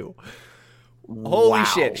survived too. Holy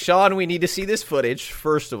shit. Sean, we need to see this footage,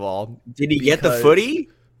 first of all. Did he get the footy?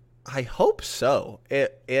 I hope so.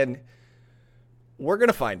 And we're going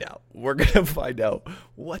to find out. We're going to find out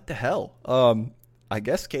what the hell. I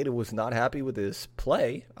guess Queta was not happy with his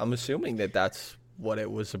play. I'm assuming that that's what it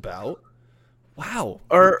was about. Wow.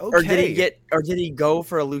 Or did he go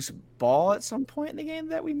for a loose ball at some point in the game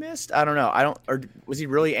that we missed? I don't know. Or was he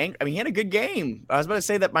really angry? I mean, he had a good game. I was about to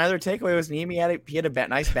say that my other takeaway was he had a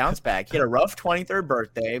nice bounce back. He had a rough 23rd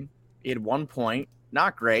birthday. He had 1 point.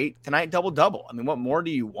 Not great. Tonight, double-double. I mean, what more do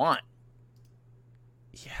you want?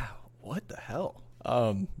 Yeah, what the hell?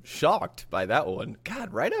 Shocked by that one.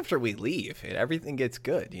 God, right after we leave and everything gets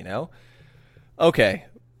good, you know? Okay,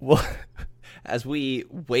 well, as we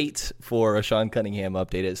wait for a Sean Cunningham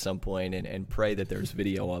update at some point and pray that there's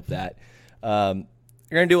video of that, you're going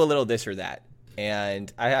to do a little this or that.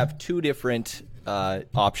 And I have two different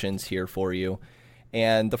options here for you.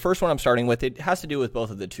 And the first one I'm starting with, it has to do with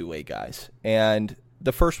both of the two-way guys. And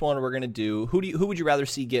the first one we're going to do, who would you rather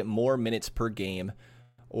see get more minutes per game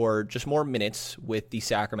or just more minutes with the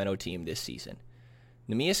Sacramento team this season?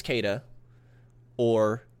 Neemias Queta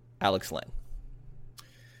or Alex Len?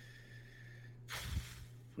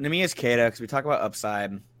 Neemias Queta, because we talk about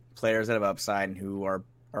upside, players that have upside and who are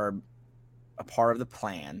a part of the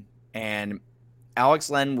plan. And Alex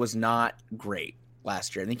Len was not great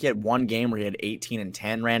last year. I think he had one game where he had 18 and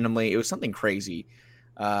 10 randomly. It was something crazy.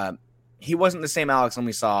 He wasn't the same Alex Len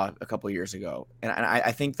we saw a couple of years ago. And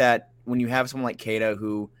I think that when you have someone like Queta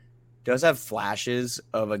who does have flashes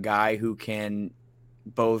of a guy who can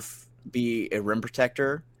both be a rim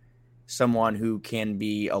protector, someone who can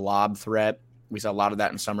be a lob threat. We saw a lot of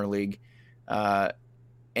that in Summer League. And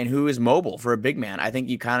who is mobile for a big man. I think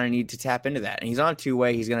you kind of need to tap into that. And he's on a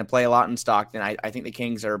two-way. He's going to play a lot in Stockton. I think the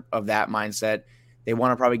Kings are of that mindset. They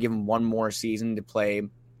want to probably give him one more season to play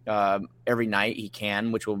every night he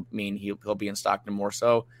can, which will mean he'll be in Stockton more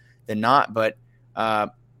so than not. But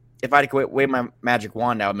if I could wave my magic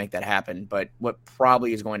wand, I would make that happen. But what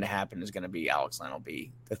probably is going to happen is going to be Alex Len will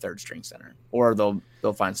be the third string center, or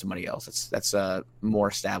they'll find somebody else. That's more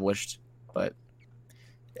established. But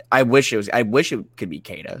I wish it could be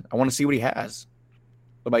Queta. I want to see what he has.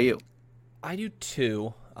 What about you? I do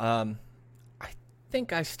too. I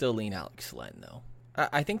think I still lean Alex Len, though.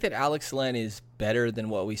 I think that Alex Len is better than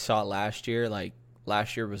what we saw last year. Like,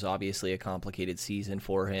 last year was obviously a complicated season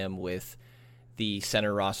for him with the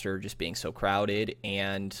center roster just being so crowded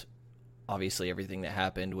and obviously everything that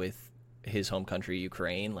happened with his home country,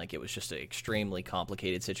 Ukraine. Like, it was just an extremely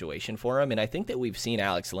complicated situation for him. And I think that we've seen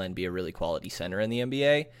Alex Len be a really quality center in the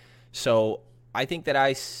NBA. So I think that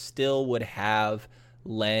I still would have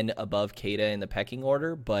Len above Queta in the pecking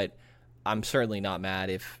order, but I'm certainly not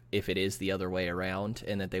mad if it is the other way around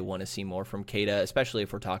and that they want to see more from Queta, especially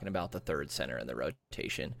if we're talking about the third center in the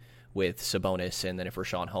rotation with Sabonis, and then if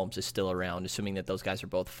Rashawn Holmes is still around, assuming that those guys are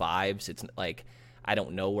both fives. It's like, I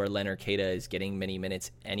don't know where Leonard Queta is getting many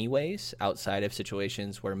minutes anyways, outside of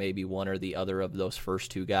situations where maybe one or the other of those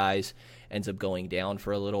first two guys ends up going down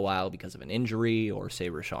for a little while because of an injury, or say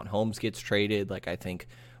Rashawn Holmes gets traded. Like, I think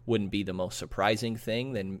wouldn't be the most surprising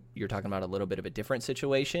thing. Then you're talking about a little bit of a different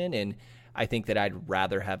situation, and I think that I'd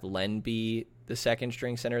rather have Len be the second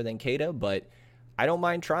string center than Queta, but I don't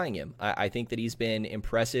mind trying him. I think that he's been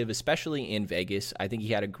impressive, especially in Vegas. I think he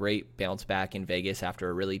had a great bounce back in Vegas after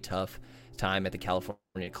a really tough time at the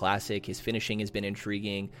California Classic. His finishing has been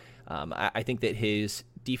intriguing. I think that his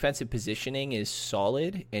defensive positioning is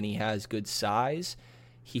solid, and he has good size.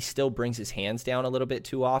 He still brings his hands down a little bit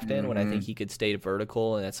too often when I think he could stay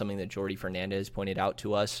vertical, and that's something that Jordi Fernandez pointed out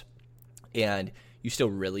to us. And you still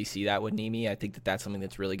really see that with Nemi. I think that that's something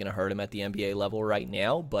that's really going to hurt him at the NBA level right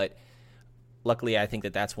now, but luckily I think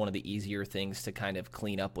that that's one of the easier things to kind of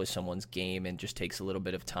clean up with someone's game, and just takes a little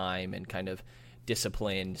bit of time and kind of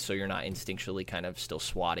discipline so you're not instinctually kind of still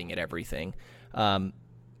swatting at everything.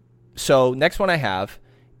 So next one I have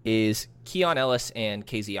is Keon Ellis and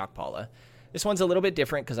KZ Okpala. This one's a little bit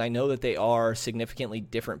different because I know that they are significantly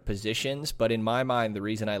different positions, but in my mind, the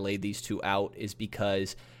reason I laid these two out is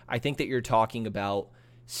because I think that you're talking about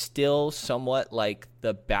still somewhat like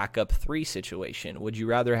the backup three situation. Would you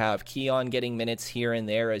rather have Keon getting minutes here and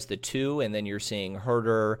there as the two, and then you're seeing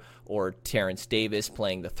Herter or Terrence Davis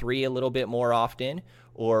playing the three a little bit more often?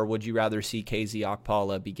 Or would you rather see KZ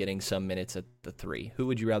Okpala be getting some minutes at the three? Who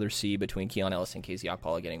would you rather see between Keon Ellis and KZ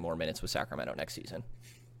Okpala getting more minutes with Sacramento next season?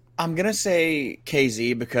 I'm going to say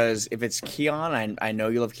KZ because if it's Keon, I know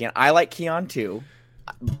you love Keon. I like Keon too.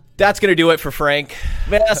 That's going to do it for Frank.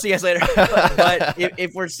 But I'll see you guys later. But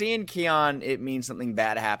if we're seeing Keon, it means something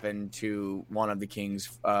bad happened to one of the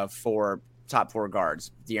Kings' top four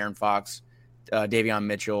guards, De'Aaron Fox, Davion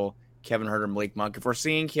Mitchell, Kevin Huerter, Malik Monk. If we're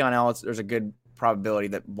seeing Keon Ellis, there's a good probability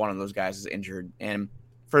that one of those guys is injured. And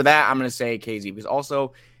for that, I'm going to say KZ, because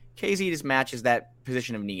also KZ just matches that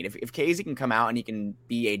position of need. If KZ can come out and he can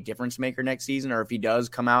be a difference maker next season, or if he does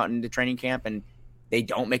come out into training camp and they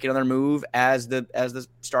don't make another move as the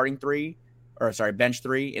starting three, or sorry, bench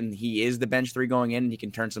three, and he is the bench three going in and he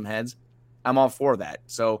can turn some heads, I'm all for that.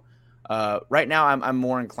 So right now I'm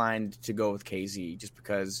more inclined to go with KZ just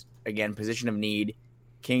because, again, position of need,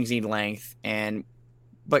 Kings need length,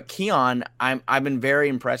 but Keon, I've been very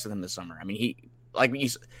impressed with him this summer. I mean,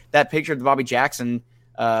 that picture of the Bobby Jackson,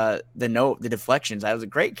 the deflections, that was a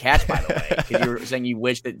great catch, by the way, because you were saying you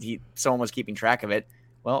wish that someone was keeping track of it.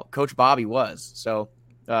 Well, Coach Bobby was. So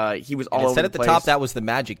he was all over the place. It said at the top that was the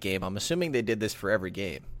Magic game. I'm assuming they did this for every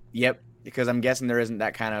game. Yep, because I'm guessing there isn't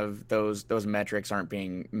that kind of those metrics aren't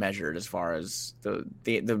being measured as far as the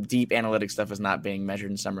deep analytic stuff is not being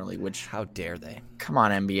measured in Summer League. Which, how dare they? Come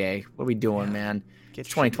on, NBA, what are we doing, man? It's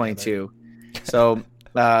 2022. So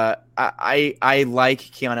I like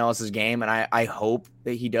Keon Ellis's game, and I hope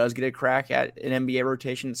that he does get a crack at an NBA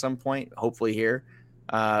rotation at some point. Hopefully here.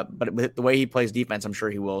 But with the way he plays defense, I'm sure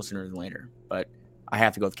he will sooner than later. But I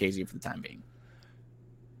have to go with KZ for the time being.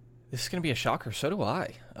 This is going to be a shocker. So do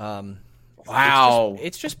I. Wow.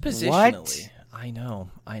 It's just positionally. What? I know.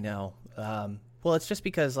 Well, it's just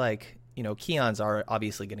because, Keon's are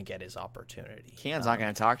obviously going to get his opportunity. Keon's not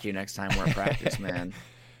going to talk to you next time we're at practice, man.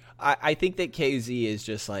 I think that KZ is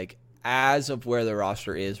just as of where the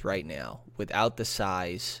roster is right now, without the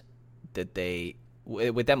size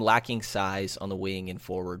with them lacking size on the wing and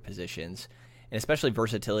forward positions, and especially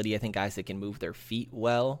versatility, I think guys that can move their feet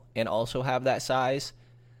well and also have that size,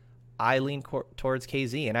 I lean towards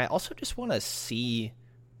KZ. And I also just want to see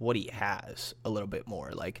what he has a little bit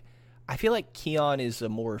more. I feel like Keon is a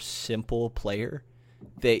more simple player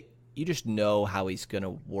that you just know how he's going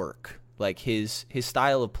to work. His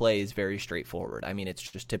style of play is very straightforward. I mean, it's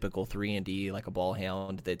just typical 3-and-D, like a ball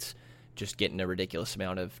hound that's just getting a ridiculous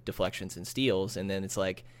amount of deflections and steals. And then it's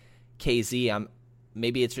KZ,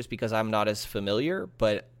 maybe it's just because I'm not as familiar,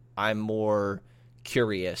 but I'm more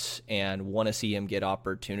curious and want to see him get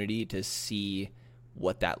opportunity to see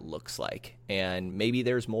what that looks like. And maybe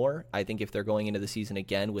there's more. I think if they're going into the season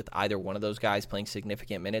again with either one of those guys playing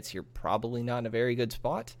significant minutes, you're probably not in a very good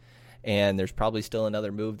spot. And there's probably still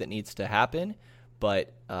another move that needs to happen.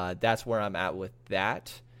 But that's where I'm at with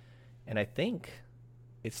that. And I think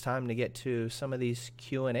it's time to get to some of these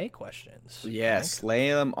Q&A questions. Yes,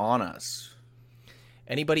 lay them on us.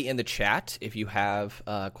 Anybody in the chat, if you have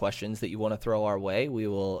questions that you want to throw our way, we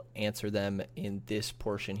will answer them in this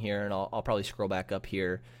portion here, and I'll probably scroll back up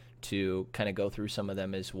here to kind of go through some of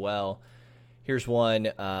them as well. Here's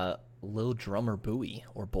one, Lil Drummer Bowie,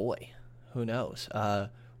 or Boy, who knows?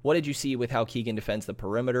 What did you see with how Keegan defends the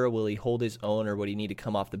perimeter? Will he hold his own, or would he need to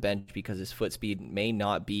come off the bench because his foot speed may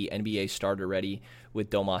not be NBA starter ready with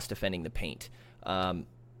Domas defending the paint?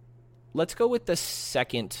 Let's go with the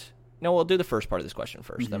second. No, we'll do the first part of this question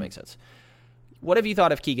first. That makes sense. What have you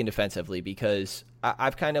thought of Keegan defensively? Because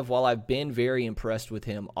I've kind of, while I've been very impressed with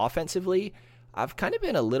him offensively, I've kind of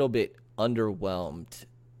been a little bit underwhelmed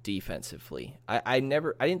defensively. I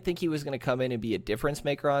didn't think he was going to come in and be a difference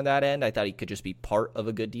maker on that end. I thought he could just be part of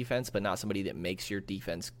a good defense, but not somebody that makes your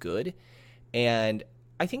defense good. And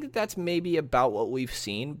I think that that's maybe about what we've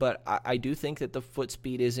seen, but I do think that the foot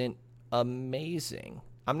speed isn't amazing.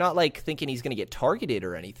 I'm not like thinking he's going to get targeted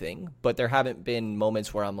or anything, but there haven't been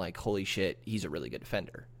moments where I'm like, holy shit, he's a really good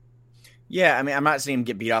defender. Yeah, I mean, I'm not seeing him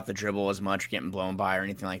get beat off the dribble as much, getting blown by or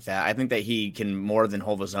anything like that. I think that he can more than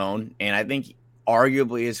hold his own, and I think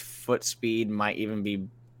arguably his foot speed might even be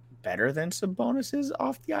better than Sabonis's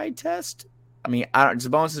off the eye test. I mean,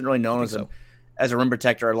 Sabonis isn't really known as a rim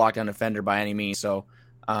protector or lockdown defender by any means, so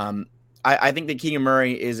I think that Keegan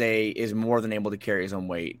Murray is more than able to carry his own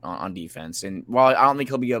weight on defense. And while I don't think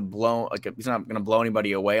he'll be he's not going to blow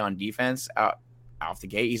anybody away on defense out the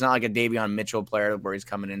gate. He's not like a Davion Mitchell player where he's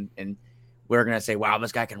coming in and we're going to say, wow,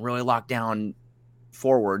 this guy can really lock down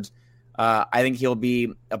forwards. I think he'll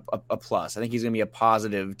be a plus. I think he's going to be a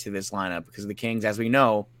positive to this lineup because the Kings, as we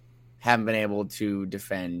know, haven't been able to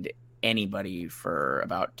defend anybody for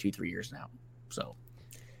about 2-3 years now. So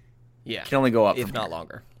yeah, can only go up if not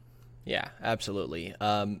longer. Yeah, absolutely.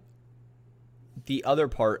 The other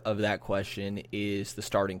part of that question is the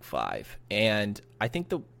starting five. And I think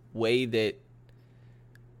the way that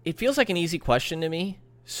it feels like an easy question to me.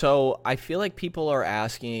 So I feel like people are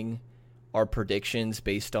asking our predictions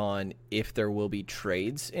based on if there will be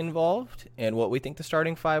trades involved and what we think the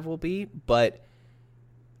starting five will be. But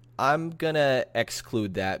I'm going to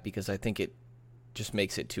exclude that because I think it just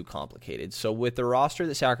makes it too complicated. So with the roster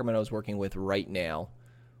that Sacramento is working with right now,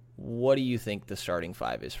 what do you think the starting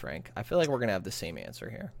five is, Frank? I feel like we're going to have the same answer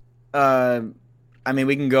here. I mean,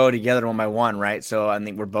 we can go together one by one, right? So I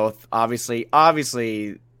think we're both obviously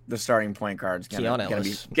the starting point guard is going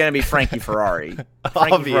to be Frankie Ferrari.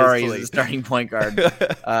 Frankie Ferrari is the starting point guard.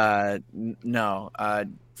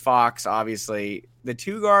 Fox, obviously. The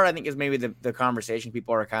two guard, I think, is maybe the conversation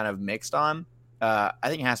people are kind of mixed on. I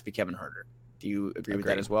think it has to be Kevin Huerter. Do you agree with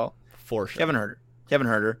that as well? For sure. Kevin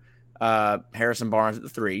Huerter. Harrison Barnes at the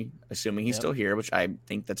 3, assuming he's still here, which I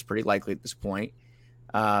think that's pretty likely at this point.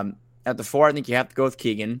 At the 4, I think you have to go with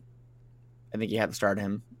Keegan. I think you have to start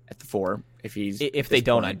him at the 4. If they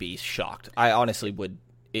don't, I'd be shocked. I honestly would.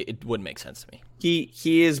 It wouldn't make sense to me.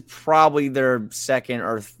 He is probably their second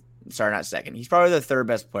or not second. He's probably the third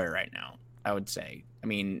best player right now, I would say. I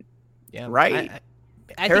mean, yeah, right?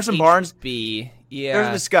 I Harrison Barnes. Yeah, there's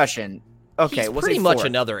a discussion. Okay, he's pretty much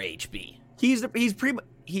another HB.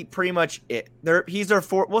 He's pretty much it. He's their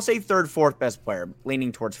fourth. We'll say third, fourth best player,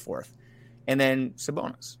 leaning towards fourth, and then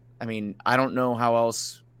Sabonis. I mean, I don't know how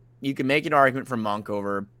else you can make an argument for Monk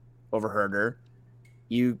over Huerter.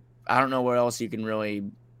 I don't know what else you can really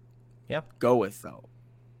go with though.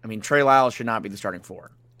 I mean, Trey Lyles should not be the starting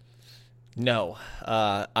 4. No,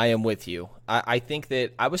 I am with you. I think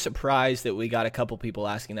that I was surprised that we got a couple people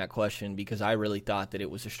asking that question because I really thought that it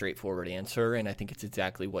was a straightforward answer, and I think it's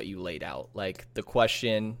exactly what you laid out. Like, the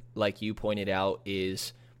question, like you pointed out,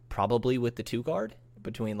 is probably with the 2 guard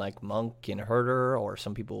between, like, Monk and Huerter, or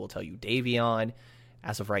some people will tell you Davion.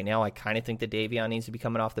 As of right now, I kind of think that Davion needs to be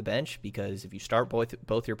coming off the bench because if you start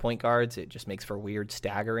both your point guards, it just makes for weird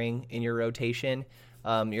staggering in your rotation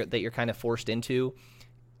that you're kind of forced into.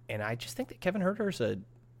 And I just think that Kevin Huerter is a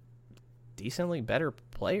decently better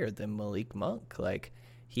player than Malik Monk. Like,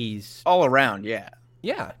 he's all around, yeah,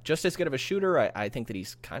 just as good of a shooter. I think that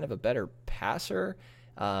he's kind of a better passer.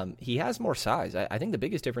 He has more size. I think the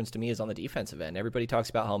biggest difference to me is on the defensive end. Everybody talks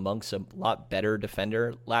about how Monk's a lot better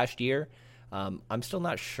defender last year. I'm still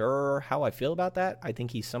not sure how I feel about that. I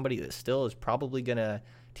think he's somebody that still is probably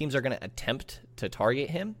teams are going to attempt to target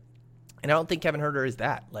him. And I don't think Kevin Huerter is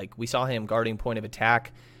that. Like, we saw him guarding point of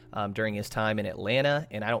attack during his time in Atlanta,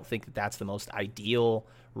 and I don't think that that's the most ideal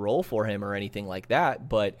role for him or anything like that,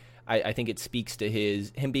 but I think it speaks to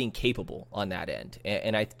him being capable on that end.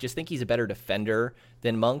 And I just think he's a better defender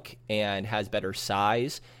than Monk and has better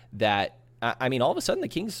size. That, I mean, all of a sudden the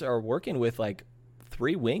Kings are working with like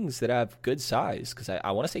 3 wings that have good size, because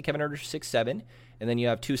I want to say Kevin Huerter's 6'7", and then you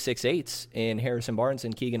have 2 6'8" in Harrison Barnes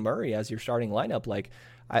and Keegan Murray as your starting lineup. Like,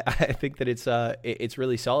 I think that it's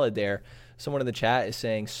really solid there. Someone in the chat is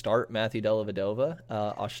saying start Matthew Dellavedova,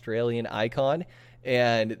 Australian icon.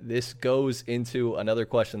 And this goes into another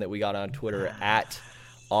question that we got on Twitter at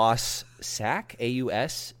AUSSAC,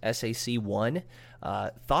 AUSSAC1.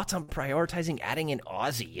 Thoughts on prioritizing adding an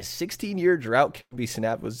Aussie? A 16-year drought can be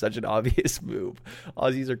snapped with such an obvious move.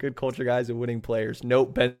 Aussies are good culture guys and winning players.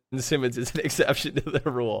 Nope, Ben Simmons is an exception to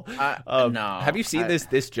the rule. No. Have you seen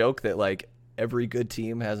this joke that like every good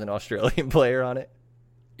team has an Australian player on it?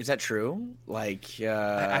 Is that true? Like,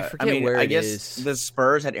 I forget where I it guess is. the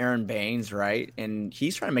Spurs had Aaron Baines, right? And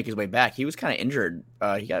he's trying to make his way back. He was kind of injured.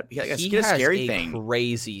 He got a scary thing.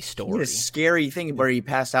 Crazy story. He had a scary thing where he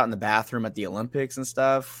passed out in the bathroom at the Olympics and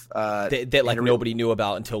stuff. That like nobody knew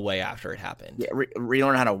about until way after it happened. Yeah,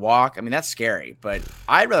 relearn how to walk. I mean, that's scary. But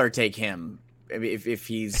I'd rather take him if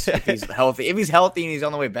he's healthy. If he's healthy and he's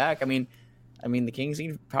on the way back. I mean, the Kings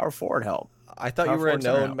need power forward help. I thought you were a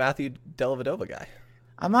known Matthew Dellavedova guy.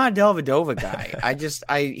 I'm not a Dellavedova guy.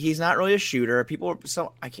 He's not really a shooter.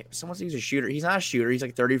 Someone says he's a shooter. He's not a shooter. He's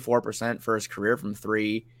like 34% for his career from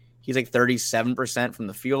 3. He's like 37% from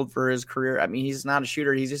the field for his career. I mean, he's not a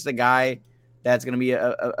shooter. He's just a guy that's going to be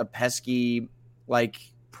a pesky like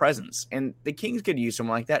presence. And the Kings could use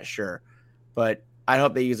someone like that, sure. But I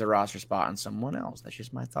hope they use a roster spot on someone else. That's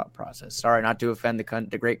just my thought process. Sorry, not to offend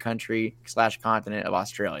the great country / continent of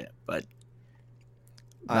Australia, but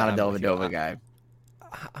not a Dellavedova guy.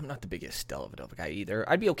 I'm not the biggest Dellavedova guy either.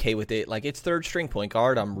 I'd be okay with it. Like, it's third string point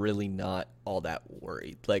guard. I'm really not all that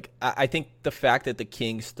worried. Like, I think the fact that the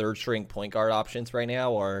Kings' third string point guard options right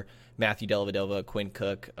now are Matthew Dellavedova, Quinn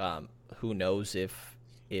Cook. Who knows if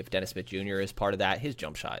Dennis Smith Jr. is part of that. His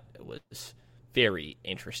jump shot was very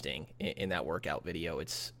interesting in that workout video.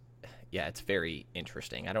 It's very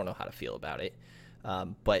interesting. I don't know how to feel about it.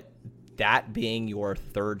 But that being your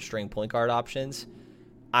third string point guard options,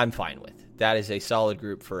 I'm fine with. That is a solid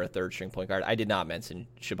group for a third-string point guard. I did not mention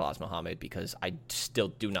Shabazz Muhammad because I still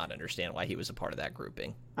do not understand why he was a part of that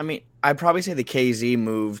grouping. I mean, I'd probably say the KZ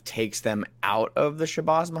move takes them out of the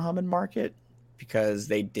Shabazz Muhammad market because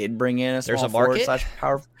they did bring in a small forward /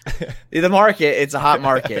 power. The market, it's a hot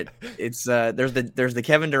market. It's there's the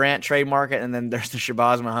Kevin Durant trade market, and then there's the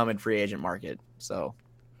Shabazz Muhammad free agent market. So,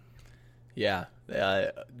 yeah,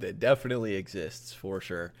 that definitely exists for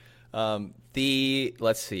sure.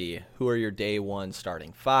 Let's see, who are your day one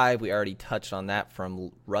starting 5? We already touched on that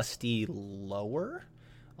from Rusty Lower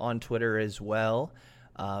on Twitter as well.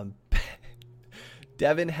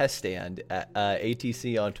 Devin Hestand at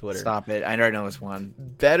ATC on Twitter. Stop it. I already know this one.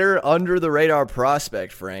 Better under the radar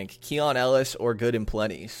prospect, Frank. Keon Ellis or Good and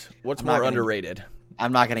Plenty's? What's more underrated?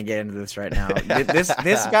 I'm not going to get into this right now. this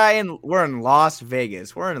guy, we're in Las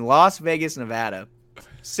Vegas. We're in Las Vegas, Nevada.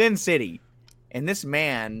 Sin City. And this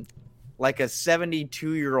man, like a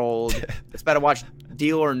 72-year-old that's about to watch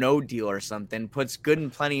Deal or No Deal or something, puts Good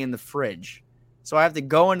and Plenty in the fridge. So I have to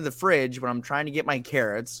go into the fridge when I'm trying to get my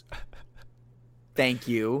carrots, thank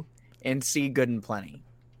you, and see Good and Plenty.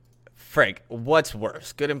 Frank, what's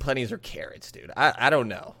worse, Good and Plenty's or carrots, dude? I don't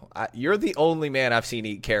know. You're the only man I've seen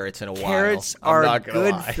eat carrots in a while. Carrots are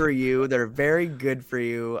good for you. They're very good for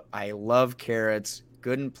you. I love carrots.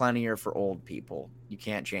 Good and Plenty are for old people. You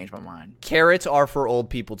can't change my mind. Carrots are for old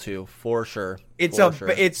people too, for sure. It's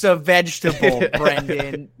a vegetable,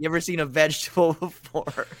 Brendan. You ever seen a vegetable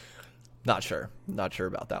before? Not sure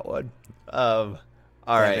about that one. All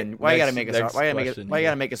right. Why you gotta make us fight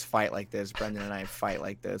like this? Brendan and I fight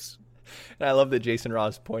like this. And I love that Jason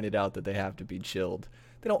Ross pointed out that they have to be chilled.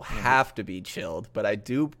 They don't have to be chilled, but I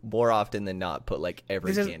do more often than not put like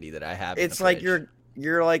every candy that I have. It's in the like fridge.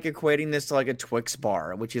 You're like equating this to like a Twix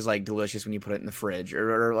bar, which is like delicious when you put it in the fridge,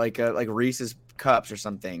 or like Reese's cups or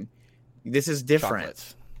something. This is different.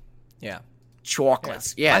 Chocolates. Yeah.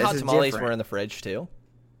 Chocolates. Yeah. My hot tamales were in the fridge too.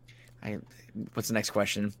 What's the next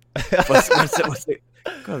question? What's the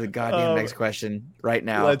go to the goddamn next question right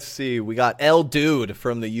now. Let's see. We got L Dude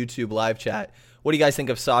from the YouTube live chat. What do you guys think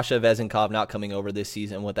of Sasha Vezenkov not coming over this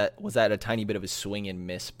season? Was that a tiny bit of a swing and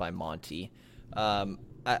miss by Monty?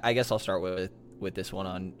 I guess I'll start with this one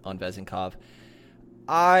on Vezenkov.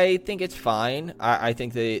 I think it's fine. I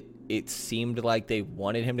think that it seemed like they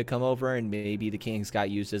wanted him to come over, and maybe the Kings got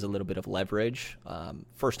used as a little bit of leverage.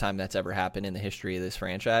 First time that's ever happened in the history of this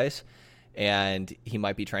franchise. And he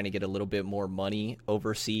might be trying to get a little bit more money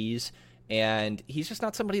overseas. And he's just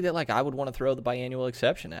not somebody that, like, I would want to throw the biannual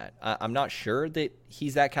exception at. I'm not sure that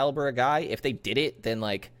he's that caliber of guy. If they did it, then,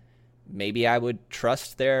 like, maybe I would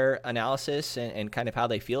trust their analysis and kind of how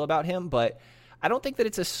they feel about him. But I don't think that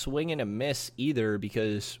it's a swing and a miss either,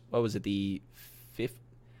 because, what was it, the fifth?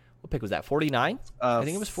 What pick was that, 49? I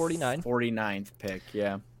think it was 49. 49th pick,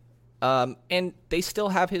 yeah. And they still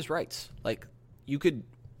have his rights. Like,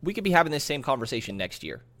 we could be having this same conversation next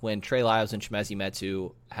year when Trey Lyles and Chimezie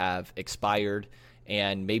Metu have expired,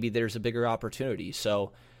 and maybe there's a bigger opportunity.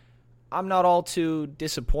 So I'm not all too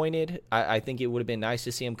disappointed. I think it would have been nice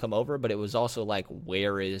to see him come over, but it was also like,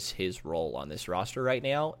 where is his role on this roster right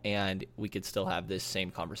now? And we could still have this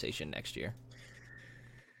same conversation next year.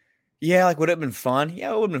 Yeah, like, would it have been fun?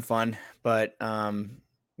 Yeah, it would have been fun. But,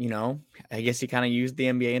 you know, I guess he kind of used the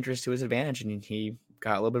NBA interest to his advantage, and he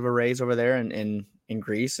got a little bit of a raise over there in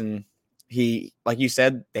Greece. And he, like you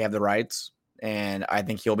said, they have the rights. And I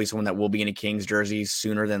think he'll be someone that will be in a Kings jersey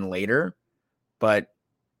sooner than later. But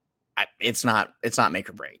it's not make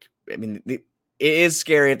or break. I mean, it is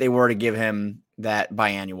scary if they were to give him that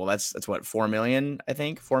biannual. That's what, $4 million, I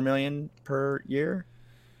think, $4 million per year.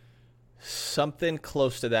 Something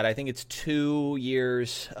close to that. I think it's 2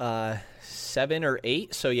 years, 7 or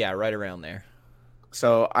 8. So yeah, right around there.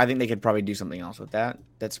 So I think they could probably do something else with that.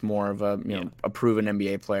 That's more of a a proven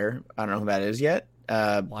NBA player. I don't know who that is yet.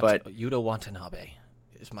 But Yuta Watanabe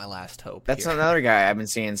is my last hope. That's here. Another guy. I've been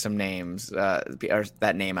seeing some names, or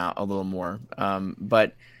that name out a little more.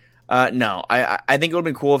 But no, I think it would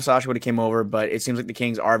have been cool if Sasha would have came over. But it seems like the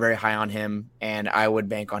Kings are very high on him, and I would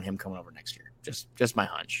bank on him coming over next year. Just my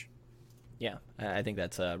hunch. Yeah, I think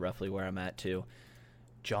that's roughly where I'm at too.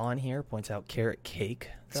 John here points out carrot cake.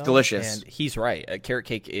 It's delicious. And he's right. Carrot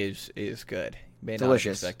cake is good. May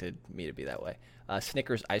Delicious. not have expected me to be that way.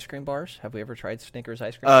 Snickers ice cream bars. Have we ever tried Snickers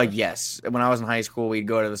ice cream bars? Yes. When I was in high school, we'd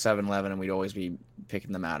go to the 7-Eleven and we'd always be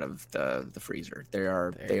picking them out of the freezer.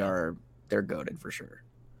 They're goated for sure.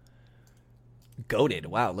 Goated.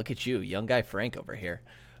 Wow, look at you, young guy Frank over here.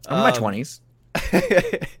 I'm in my 20s.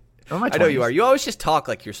 I know you are. You always just talk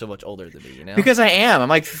like you're so much older than me, you know? Because I am. I'm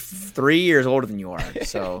like 3 years older than you are.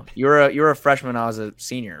 So you're a freshman. I was a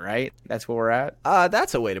senior, right? That's where we're at.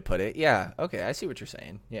 That's a way to put it. Yeah. Okay, I see what you're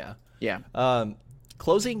saying. Yeah. Yeah.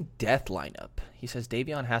 Closing death lineup. He says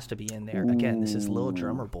Davion has to be in there. Again, this is Lil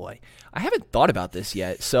Drummer Boy. I haven't thought about this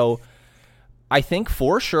yet. So I think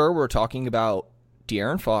for sure we're talking about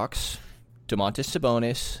De'Aaron Fox, Domantas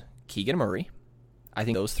Sabonis, Keegan Murray. I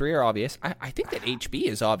think those three are obvious. I think that HB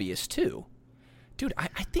is obvious too, dude. I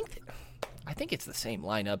think it's the same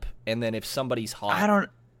lineup. And then if somebody's hot,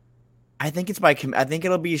 I think it's by. I think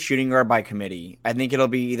it'll be shooting guard by committee. I think it'll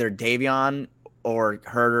be either Davion or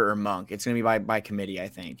Herter or Monk. It's gonna be by committee. I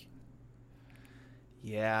think.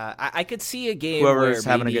 Yeah, I could see a game whoever's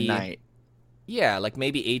where having a good night. Yeah, like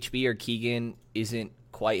maybe HB or Keegan isn't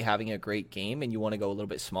quite having a great game, and you want to go a little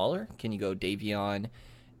bit smaller. Can you go Davion,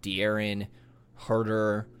 De'Aaron,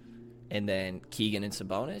 Herter, and then Keegan and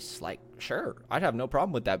Sabonis? Like, sure. I'd have no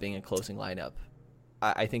problem with that being a closing lineup.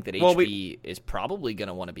 I think that HB is probably going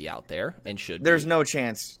to want to be out there and should There's no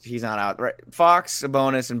chance he's not out. Right? Fox,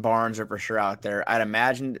 Sabonis, and Barnes are for sure out there. I'd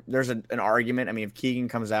imagine there's an argument. I mean, if Keegan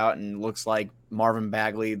comes out and looks like Marvin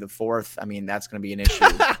Bagley the fourth, I mean, that's going to be an issue.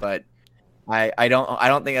 But I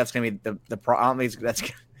don't think that's going to be the problem. I don't think that's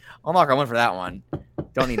I'll knock on one for that one.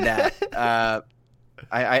 Don't need that.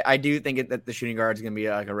 I do think that the shooting guard is going to be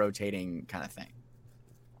like a rotating kind of thing.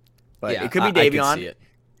 But yeah, it could be Davion. I could see it.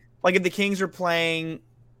 Like if the Kings are playing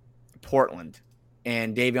Portland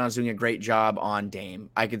and Davion's doing a great job on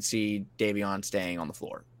Dame, I could see Davion staying on the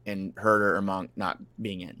floor and Herter or Monk not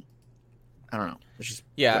being in. I don't know. It's just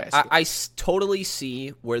I totally see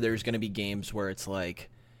where there's going to be games where it's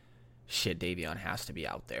like, shit, Davion has to be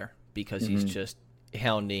out there because he's just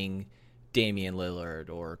hounding Damian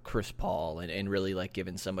Lillard or Chris Paul and really like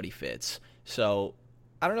giving somebody fits. So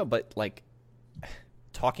I don't know, but like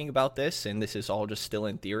talking about this, and this is all just still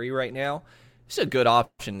in theory right now, it's a good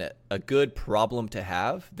option, a good problem to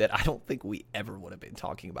have that I don't think we ever would have been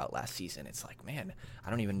talking about last season. It's like, man, I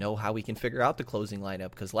don't even know how we can figure out the closing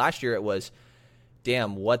lineup because last year it was,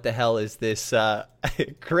 damn, what the hell is this?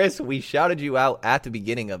 Chris, we shouted you out at the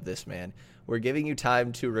beginning of this, man. We're giving you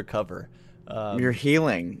time to recover. You're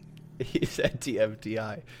healing. He said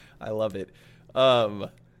TFTI. I love it.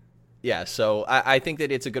 Yeah, so I think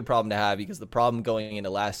that it's a good problem to have because the problem going into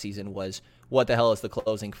last season was what the hell is the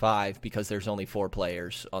closing five, because there's only 4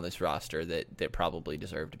 players on this roster that probably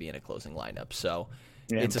deserve to be in a closing lineup. So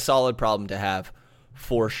it's a solid problem to have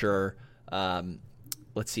for sure.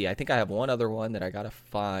 Let's see. I think I have one other one that I got to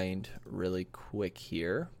find really quick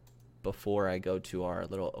here before I go to our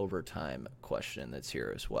little overtime question that's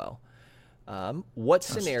here as well. What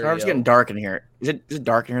scenario? It's getting dark in here. Is it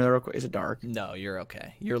dark in here real quick? Is it dark? No, you're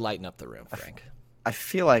okay. You're lighting up the room, Frank. I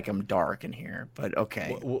feel like I'm dark in here, but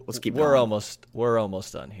okay. Let's keep We're going. We're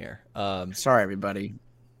almost done here. Sorry, everybody.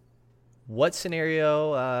 What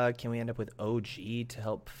scenario can we end up with OG to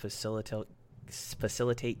help facilitate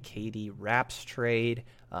KD Raps trade?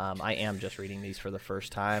 I am just reading these for the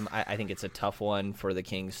first time. I think it's a tough one for the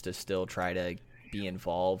Kings to still try to be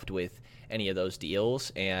involved with any of those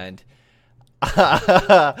deals, and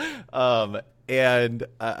I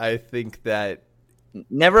think that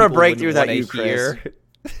never a breakthrough without you, Chris.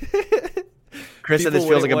 Chris said this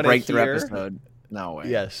feels like a breakthrough episode. No way.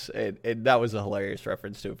 Yes, and that was a hilarious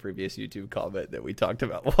reference to a previous YouTube comment that we talked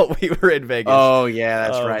about while we were in Vegas. Oh, yeah,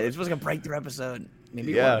 that's right. It was like a breakthrough episode.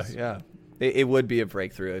 Maybe it was. Yeah. It would be a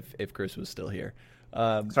breakthrough if Chris was still here.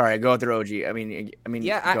 Sorry, I go through OG. I mean,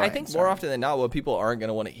 yeah, I think more often than not, what people aren't going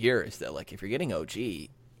to want to hear is that, like, if you're getting OG, you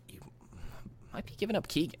might be giving up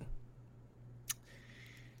Keegan.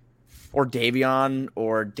 Or Davion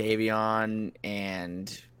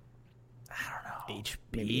and I don't know,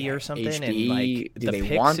 HB or something. HB. And like do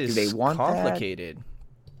they want complicated. That?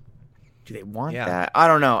 Do they want that? I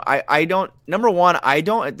don't know. I don't. Number one, I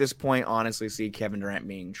don't at this point honestly see Kevin Durant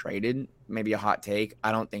being traded. Maybe a hot take.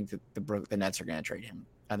 I don't think that the Nets are going to trade him.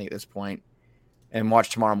 I think at this point, and watch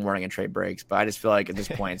tomorrow morning and trade breaks. But I just feel like at this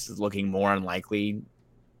point it's looking more unlikely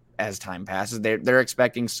as time passes. They're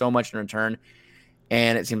expecting so much in return.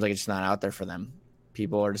 And it seems like it's not out there for them.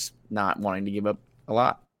 People are just not wanting to give up a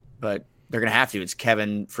lot. But they're going to have to. It's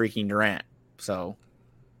Kevin freaking Durant. So,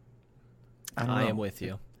 I am with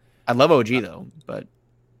you. I love OG, though. But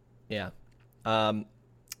yeah.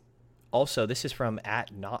 Also, this is from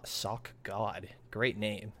 @NotSockGod. Great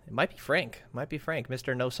name. It might be Frank.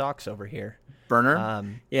 Mr. No Socks over here.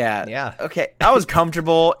 Burner? Yeah. Yeah. Okay. I was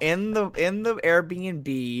comfortable in the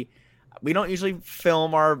Airbnb. We don't usually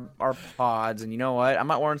film our pods, and you know what? I'm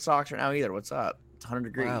not wearing socks right now either. What's up? It's 100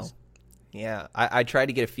 degrees. Wow. Yeah, I tried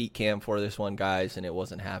to get a feet cam for this one, guys, and it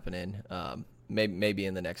wasn't happening. Maybe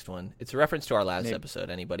in the next one. It's a reference to our last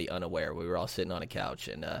episode. Anybody unaware? We were all sitting on a couch,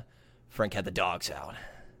 and Frank had the dogs out.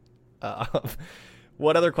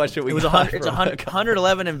 What other question we got? It's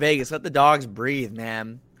 111 in Vegas. Let the dogs breathe,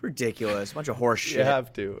 man. Ridiculous. Bunch of horse shit. You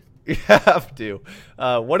have to. You have to.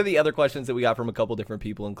 One of the other questions that we got from a couple different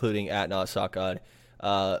people, including @NotSockGod,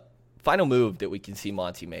 final move that we can see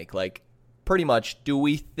Monty make. Like, pretty much, do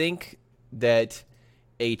we think that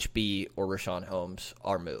HB or Richaun Holmes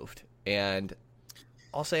are moved? And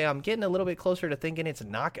I'll say I'm getting a little bit closer to thinking it's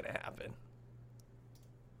not going to happen.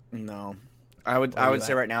 No. I would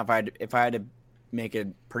say right now, if I had to make a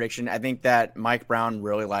prediction, I think that Mike Brown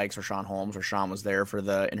really likes Richaun Holmes. Richaun was there for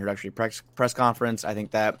the introductory press conference. I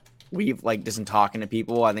think that we've, like, just in talking to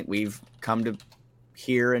people, I think we've come to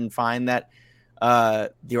hear and find that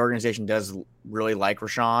the organization does really like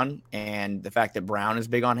Richaun, and the fact that Brown is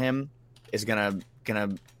big on him is gonna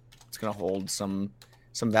hold some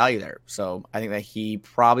value there. So I think that he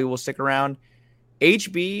probably will stick around.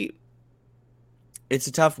 HB, it's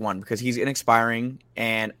a tough one because he's inexpiring,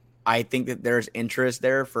 and I think that there's interest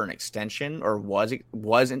there for an extension, or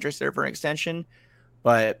was interest there for an extension,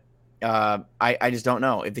 but I just don't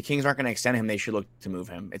know. If the Kings aren't going to extend him, they should look to move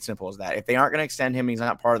him. It's simple as that. If they aren't going to extend him, he's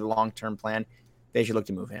not part of the long-term plan, they should look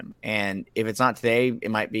to move him. And if it's not today,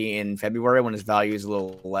 it might be in February when his value is a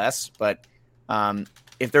little less. But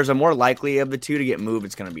if there's a more likely of the two to get moved,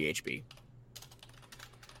 it's going to be HB.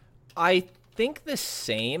 I think the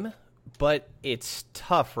same, but it's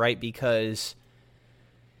tough, right? Because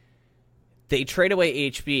they trade away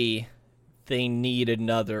HB, they need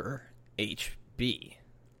another HB.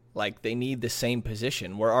 Like, they need the same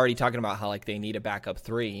position. We're already talking about how, like, they need a backup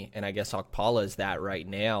 3, and I guess Okpala is that right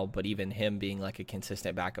now, but even him being, like, a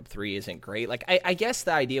consistent backup 3 isn't great. Like, I guess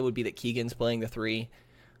the idea would be that Keegan's playing the 3,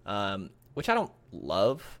 which I don't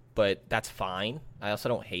love, but that's fine. I also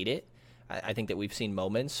don't hate it. I think that we've seen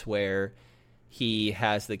moments where he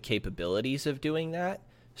has the capabilities of doing that.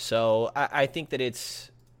 So I think that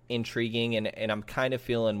it's intriguing, and I'm kind of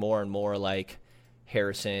feeling more and more like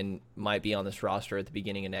Harrison might be on this roster at the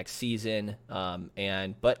beginning of next season.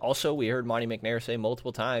 But also we heard Monty McNair say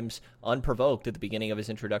multiple times, unprovoked at the beginning of his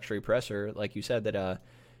introductory presser, like you said, that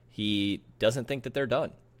he doesn't think that they're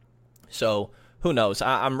done. So who knows?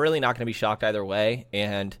 I'm really not going to be shocked either way.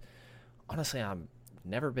 And honestly, I'm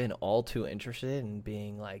never been all too interested in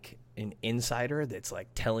being like an insider that's like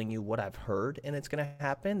telling you what I've heard and it's going to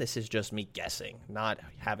happen. This is just me guessing, not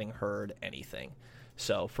having heard anything.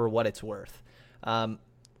 So for what it's worth.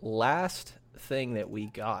 Last thing that we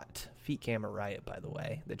got, feet camera riot, by the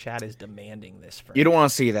way. The chat is demanding this. For You don't want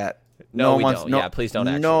to see that. No, we wants, don't. Yeah, please don't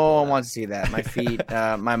actually. No one wants to see that. My feet,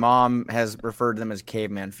 my mom has referred to them as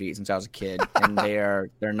caveman feet since I was a kid, and they're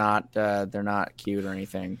not cute or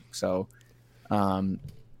anything. So,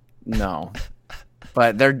 no,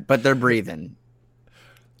 but they're breathing.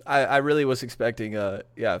 I really was expecting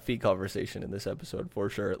feet conversation in this episode for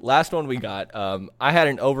sure. Last one we got. I had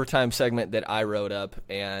an overtime segment that I wrote up,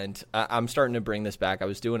 and I'm starting to bring this back. I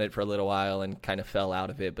was doing it for a little while and kind of fell out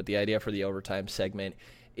of it, but the idea for the overtime segment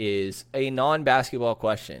is a non-basketball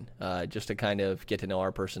question, just to kind of get to know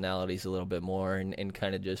our personalities a little bit more and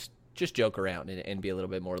kind of just joke around and be a little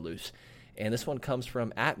bit more loose. And this one comes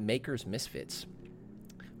from @MakersMisfits.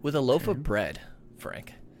 With a loaf of bread,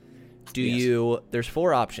 Frank, there's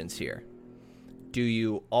 4 options here. Do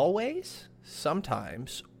you always,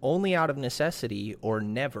 sometimes, only out of necessity, or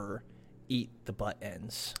never eat the butt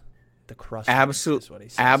ends? The crust is what he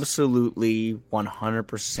says. Absolutely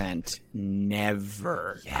 100%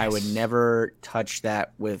 never. Yes. I would never touch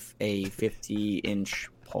that with a 50-inch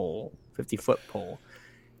pole, 50-foot pole.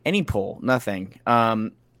 Any pole, nothing.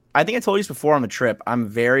 I think I told you this before on the trip. I'm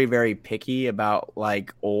very, very picky about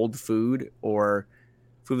like old food or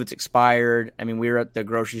food that's expired. I mean, we were at the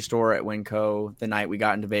grocery store at Winco the night we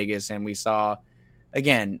got into Vegas, and we saw,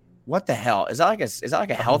 again, what the hell? Is that like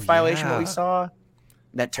a health violation what we saw?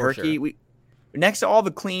 That turkey, sure. We next to all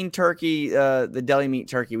the clean turkey, the deli meat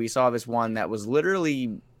turkey, we saw this one that was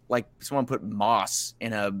literally like someone put moss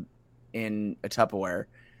in a Tupperware.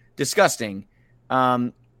 Disgusting.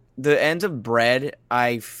 The ends of bread,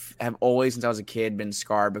 have always, since I was a kid, been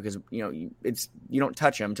scarred because you don't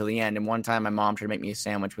touch them till the end. And one time, my mom tried to make me a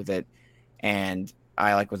sandwich with it, and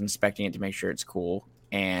I was inspecting it to make sure it's cool,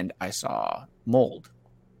 and I saw mold.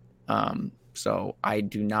 So I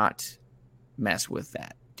do not mess with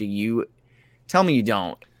that. Do you? Tell me you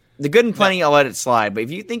don't. The good and plenty, I'll let it slide. But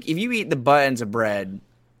if you eat the butt ends of bread,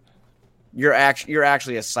 you're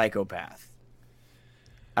actually a psychopath.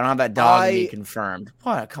 I don't have that dog in me confirmed.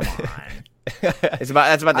 What? Come on. That's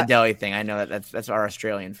about the deli thing. I know that's our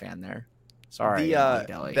Australian fan there. Sorry,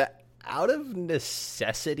 deli. The out of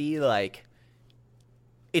necessity,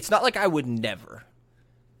 it's not like I would never,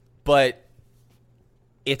 but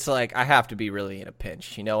it's like I have to be really in a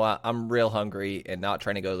pinch. You know what? I'm real hungry and not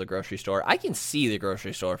trying to go to the grocery store. I can see the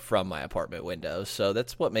grocery store from my apartment window, so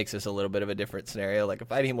that's what makes this a little bit of a different scenario. Like, if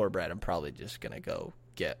I need more bread, I'm probably just going to go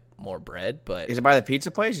get more bread. But is it by the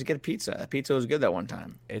pizza place? Just get a pizza. The pizza was good that one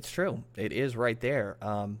time. It's true. It is right there.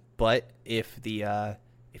 But if the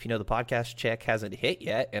podcast check hasn't hit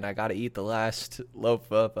yet and I got to eat the last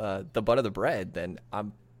loaf of the butt of the bread, then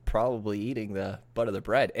I'm probably eating the butt of the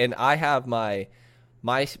bread. And I have my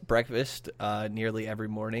breakfast nearly every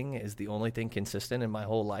morning is the only thing consistent in my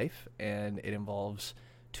whole life, and it involves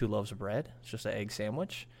 2 loaves of bread. It's just an egg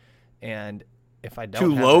sandwich. And if I don't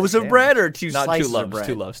 2 loaves of bread or 2 not slices 2 loaves, of bread?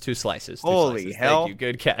 2 loaves, 2 slices. Holy hell. Thank you.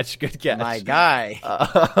 Good catch. My guy.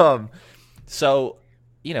 So,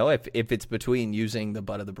 if it's between using the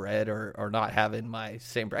butt of the bread or not having my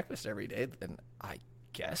same breakfast every day, then I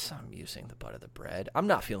guess I'm using the butt of the bread. I'm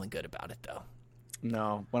not feeling good about it, though.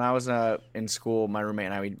 No. When I was in school, my roommate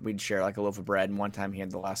and I, we'd share like a loaf of bread, and one time he had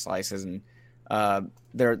the last slices, and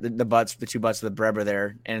the 2 butts of the bread were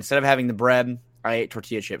there. And instead of having the bread, I ate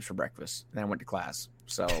tortilla chips for breakfast, and then I went to class.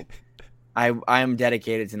 So I am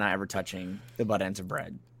dedicated to not ever touching the butt ends of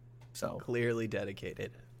bread. So clearly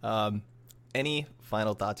dedicated. Any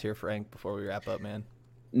final thoughts here, Frank, before we wrap up, man?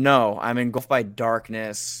 No, I'm engulfed by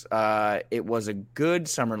darkness. It was a good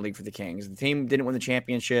summer league for the Kings. The team didn't win the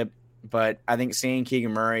championship, but I think seeing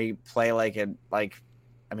Keegan Murray play like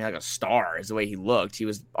a star is the way he looked. He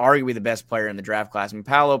was arguably the best player in the draft class. I mean,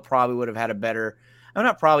 Paolo probably would have had a better.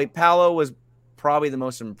 Paolo was probably the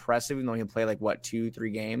most impressive, even though he played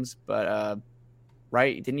 2-3 games. But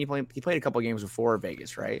right, didn't he play? He played a couple of games before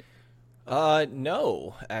Vegas, right?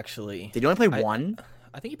 No, actually. Did he only play 1?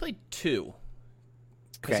 I think he played 2.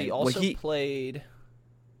 Because Okay. he also played.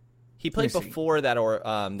 He played before that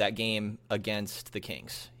that game against the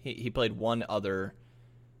Kings. He played one other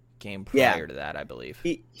game prior to that, I believe.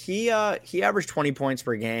 He averaged 20 points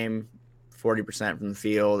per game, 40% from the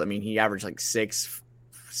field. I mean, he averaged 6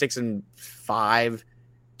 and 5,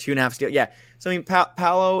 2.5 steals. Yeah. So I mean,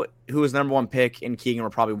 Paolo, who was the number 1 pick, and Keegan were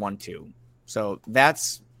probably 1-2. So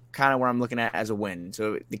that's kind of what I'm looking at as a win.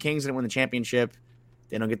 So the Kings didn't win the championship.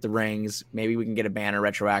 They don't get the rings. Maybe we can get a banner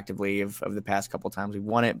retroactively of the past couple times we've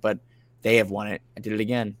won it, but they have won it. I did it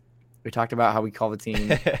again. We talked about how we call the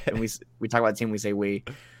team, and we talk about the team, we say we.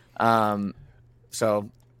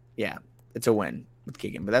 So, yeah, it's a win with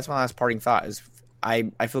Keegan. But that's my last parting thought is I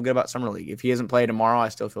feel good about Summer League. If he doesn't play tomorrow, I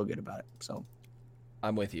still feel good about it. So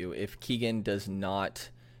I'm with you. If Keegan does not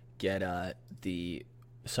get the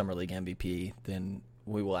Summer League MVP, then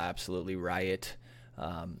we will absolutely riot.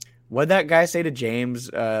 What'd that guy say to James,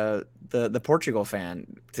 the Portugal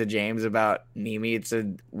fan, to James about Nimi? It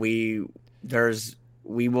said, we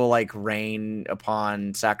will like rain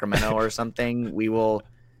upon Sacramento or something. We will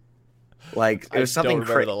like, it was something. I don't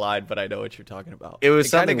remember the line, but I know what you're talking about. It was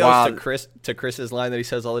something wild. To Chris's line that he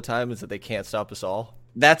says all the time is that they can't stop us all.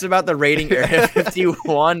 That's about the raiding Area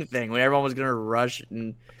 51 thing when everyone was going to rush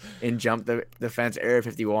and jump the fence. Area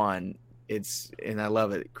 51. And I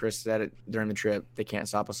love it. Chris said it during the trip. They can't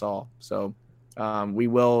stop us all. So we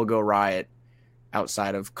will go riot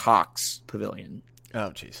outside of Cox Pavilion.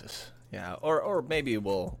 Oh, Jesus. Yeah. Or maybe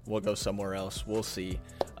we'll go somewhere else. We'll see.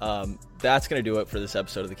 That's going to do it for this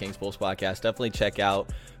episode of the Kings Pulse podcast. Definitely check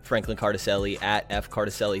out Franklin Cardicelli at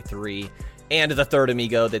FCardicelli3 and the third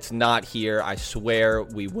amigo that's not here. I swear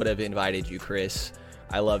we would have invited you, Chris.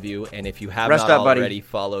 I love you. And if you have not already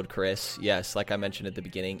followed Chris, yes, like I mentioned at the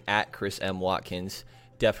beginning, at Chris M. Watkins,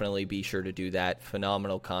 definitely be sure to do that.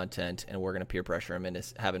 Phenomenal content, and we're going to peer pressure him into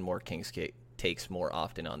having more Kings takes more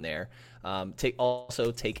often on there.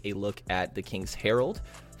 Also take a look at the Kings Herald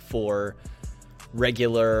for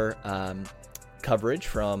regular coverage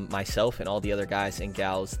from myself and all the other guys and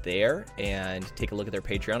gals there, and take a look at their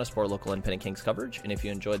Patreon to support local independent Kings coverage. And if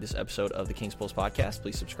you enjoyed this episode of the Kings Pulse podcast,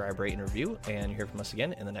 please subscribe, rate, and review, and you'll hear from us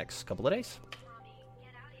again in the next couple of days.